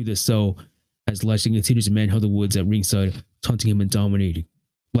through the cell as Lashley continues to manhandle Woods at ringside, taunting him and dominating.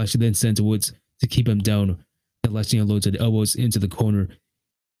 Lashley then sends Woods to keep him down, and Lashley unloads the elbows into the corner,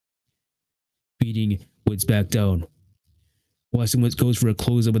 beating Woods back down. Lashley goes for a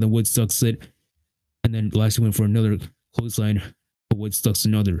clothesline, but then Woods ducks it, and then Lashley went for another clothesline, but Woods ducks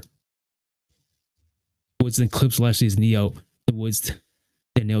another. Woods then clips Lashley's knee out, and Woods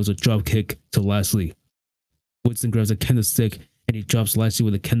then nails a drop kick to Lashley. Woods then grabs a candlestick and he drops Lashley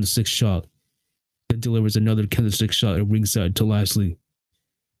with a candlestick shot, then delivers another candlestick shot at ringside to Lashley.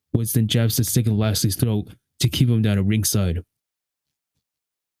 Woods then jabs the stick in Lashley's throat to keep him down at ringside.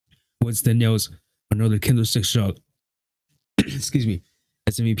 Woods then nails another candlestick shot excuse me,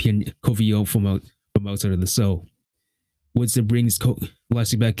 as MVP and Kofi yell from outside of the cell. Woods then brings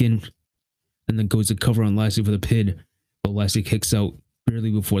Lashley back in and then goes to cover on Lashley for the pin, but Lashley kicks out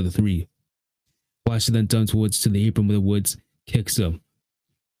barely before the 3. Lashley then dumps Woods to the apron, but Woods kicks him.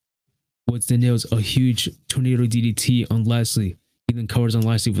 Woods then nails a huge tornado DDT on Lashley. He then covers on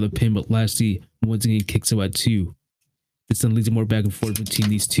Lashley for the pin, but Lashley once again kicks him at 2. This then leads to more back and forth between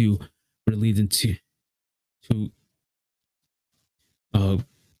these two, but it leads into them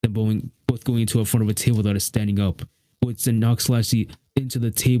both going into a front of a table that is standing up. Woods then knocks Lashley into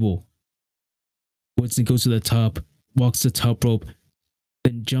the table. Woods then goes to the top, walks the top rope,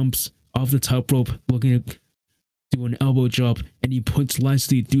 then jumps off the top rope, looking to do an elbow drop, and he puts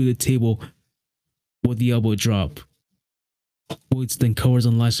Lashley through the table with the elbow drop. Woods then covers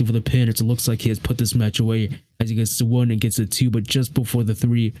on Lashley for the pin. It looks like he has put this match away as he gets to 1 and gets to 2, but just before the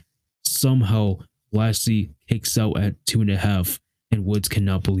 3, somehow Lashley kicks out at 2.5, and Woods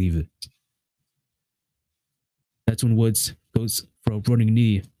cannot believe it. That's when Woods goes for a running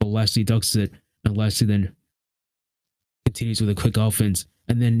knee, but Lashley ducks it, and Lashley then continues with a quick offense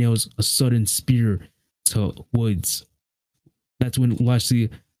and then nails a sudden spear to Woods. That's when Lashley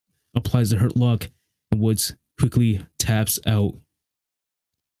applies the hurt lock and Woods quickly taps out,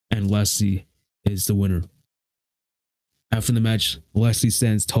 and Lashley is the winner. After the match, Lashley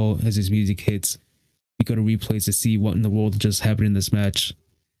stands tall as his music hits. We go to replays to see what in the world just happened in this match.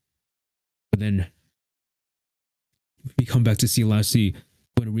 But then we come back to see Lashley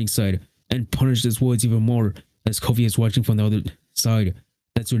go to ringside and punish this Woods even more as Kofi is watching from the other side.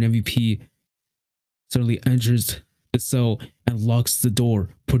 That's when MVP suddenly enters the cell and locks the door,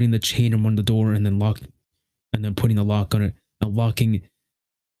 putting the chain around the door and then putting the lock on it and locking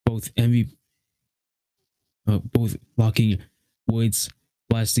both locking Woods,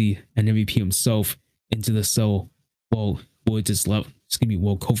 Lashley, and MVP himself into the cell while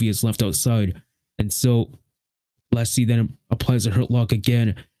Kofi is left outside. And so Lashley then applies a hurt lock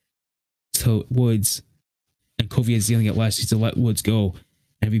again to Woods, and Kofi is yelling at Lashley to let Woods go.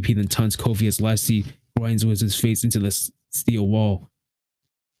 MVP then taunts Kofi as Lashley grinds Woods' face into the steel wall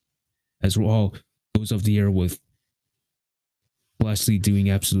as Raw goes off the air with Lashley doing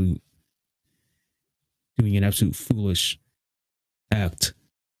an absolute foolish act.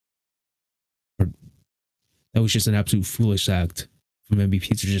 That was just an absolute foolish act from MVP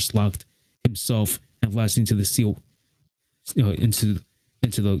to just locked himself and Lashley into the steel, into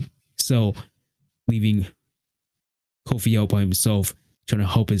the cell, leaving Kofi out by himself, trying to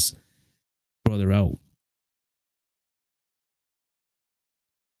help his brother out.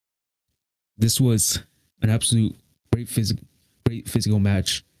 This was an absolute great physical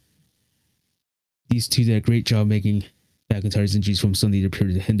match. These two did a great job making McIntyre's injuries from Sunday appear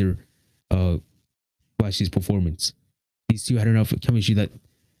to hinder Lashley's performance. These two had enough chemistry that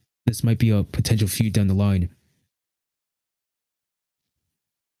this might be a potential feud down the line.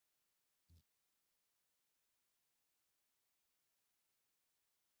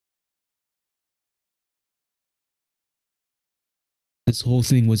 this whole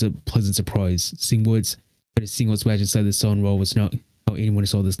thing was a pleasant surprise. Seeing what's match inside the Sun Raw was not how anyone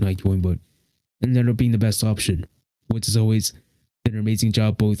saw this night going, but it ended up being the best option. Woods has always did an amazing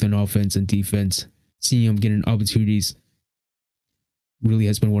job both on offense and defense. Seeing him getting opportunities really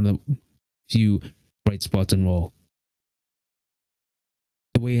has been one of the few bright spots on Raw.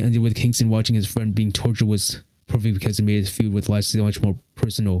 The way it ended with Kingston watching his friend being tortured was perfect because it made his feud with Lashley so much more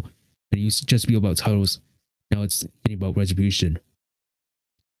personal. And it used to just be about titles. Now it's getting about retribution.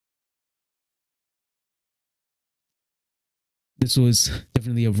 This was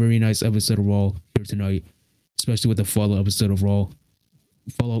definitely a very nice episode of Raw here tonight, especially with the follow episode of Raw.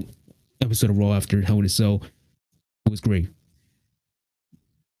 Follow episode of Raw after Hell in a Cell. It was great.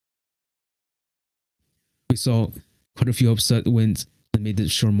 We saw quite a few upset wins that made the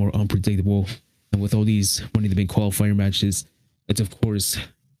show more unpredictable. And with all these Money in the Bank qualifier matches, it's of course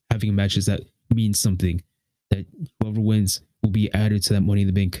having matches that mean something. That whoever wins will be added to that Money in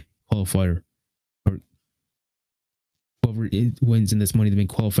the Bank qualifier. Or whoever wins in this Money in the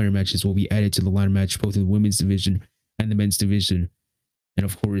Bank qualifier matches will be added to the ladder match, both in the women's division and the men's division. And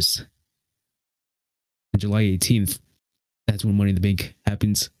of course, on July 18th, that's when Money in the Bank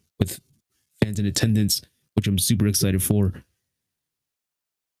happens with fans in attendance, which I'm super excited for.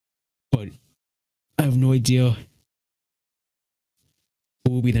 But I have no idea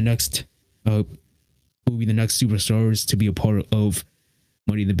who will be the next superstars to be a part of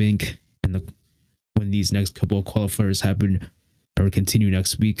Money in the Bank and when these next couple of qualifiers happen or continue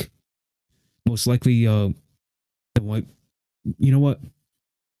next week. Most likely the one, you know what?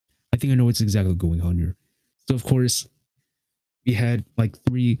 I think I know what's exactly going on here. So of course we had like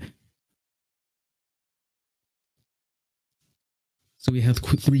three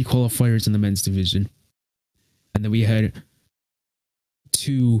qualifiers in the men's division. And then we had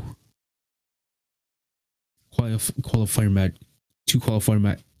two qualifier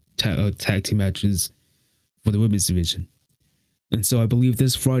tag team matches for the women's division. And so I believe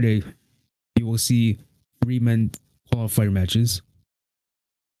this Friday you will see 3 men qualifier matches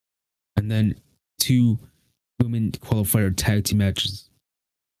and then 2 women qualifier tag team matches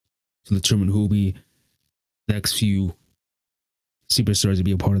to determine who will be the next few superstars to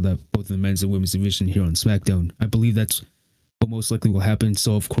be a part of that, both in the men's and women's division here on SmackDown. I believe that's what most likely will happen.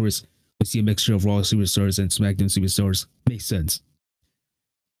 So of course we'll see a mixture of Raw superstars and SmackDown superstars. Makes sense.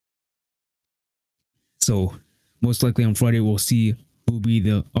 So most likely on Friday we'll see who will be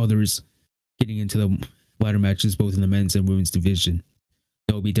the others getting into the ladder matches, both in the men's and women's division.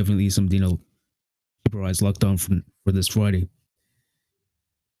 That will be definitely something to keep our eyes locked on for this Friday.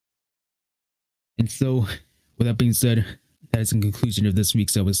 And so, with that being said, that is the conclusion of this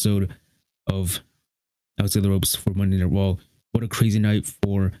week's episode of Outside the Ropes for Monday Night Raw. What a crazy night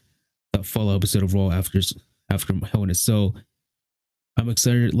for that follow episode of Raw after Hell in a Cell. I'm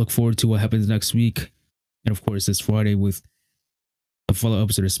excited to look forward to what happens next week. And of course, this Friday with the follow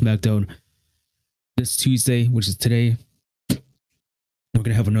episode of SmackDown. This Tuesday, which is today, we're going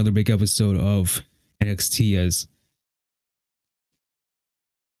to have another big episode of NXT as,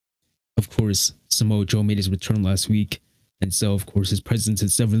 of course, Samoa Joe made his return last week. And so, of course, his presence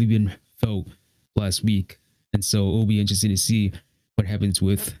has definitely been felt last week. And so it'll be interesting to see what happens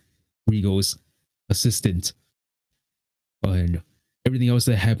with Regal's assistant. And everything else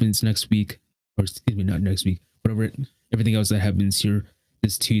that happens next week, or excuse me, not next week, everything else that happens here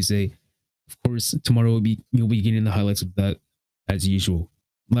this Tuesday. Of course, tomorrow you'll be getting the highlights of that as usual.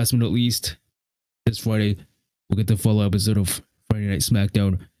 Last but not least, this Friday, we'll get the follow episode of Friday Night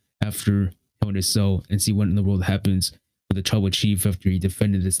SmackDown after Hell in a Cell and see what in the world happens with the Tribal Chief after he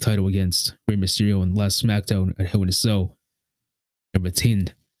defended his title against Rey Mysterio in last SmackDown at Hell in a Cell and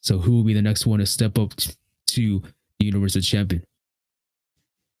retained. So who will be the next one to step up to the Universal Champion?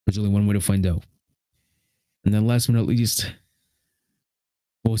 There's only one way to find out. And then last but not least,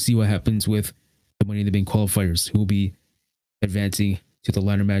 we'll see what happens with the Money in the Bank qualifiers. Who will be advancing to the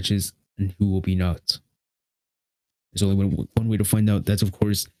ladder matches and who will be not. There's only one way to find out. That's, of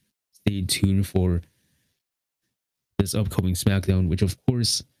course, stay tuned for this upcoming SmackDown, which, of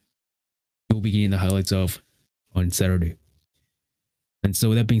course, you'll be getting the highlights of on Saturday. And so,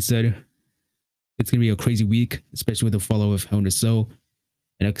 with that being said, it's going to be a crazy week, especially with the follow of Hell in a Cell.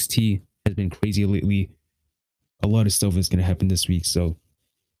 NXT has been crazy lately. A lot of stuff is going to happen this week. So,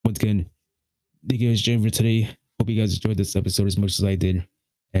 once again, thank you guys joined for today. Hope you guys enjoyed this episode as much as I did.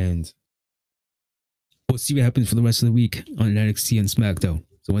 And we'll see what happens for the rest of the week on NXT and SmackDown.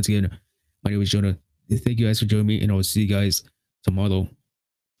 So once again, my name is Jonah. Thank you guys for joining me, and I'll see you guys tomorrow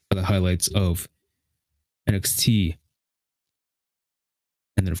for the highlights of NXT.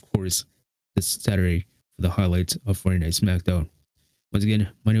 And then, of course, this Saturday for the highlights of Friday Night SmackDown. Once again,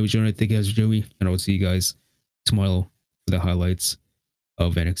 my name is Jonah. Thank you guys for joining me, and I will see you guys tomorrow for the highlights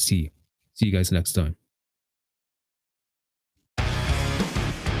of NXT. See you guys next time.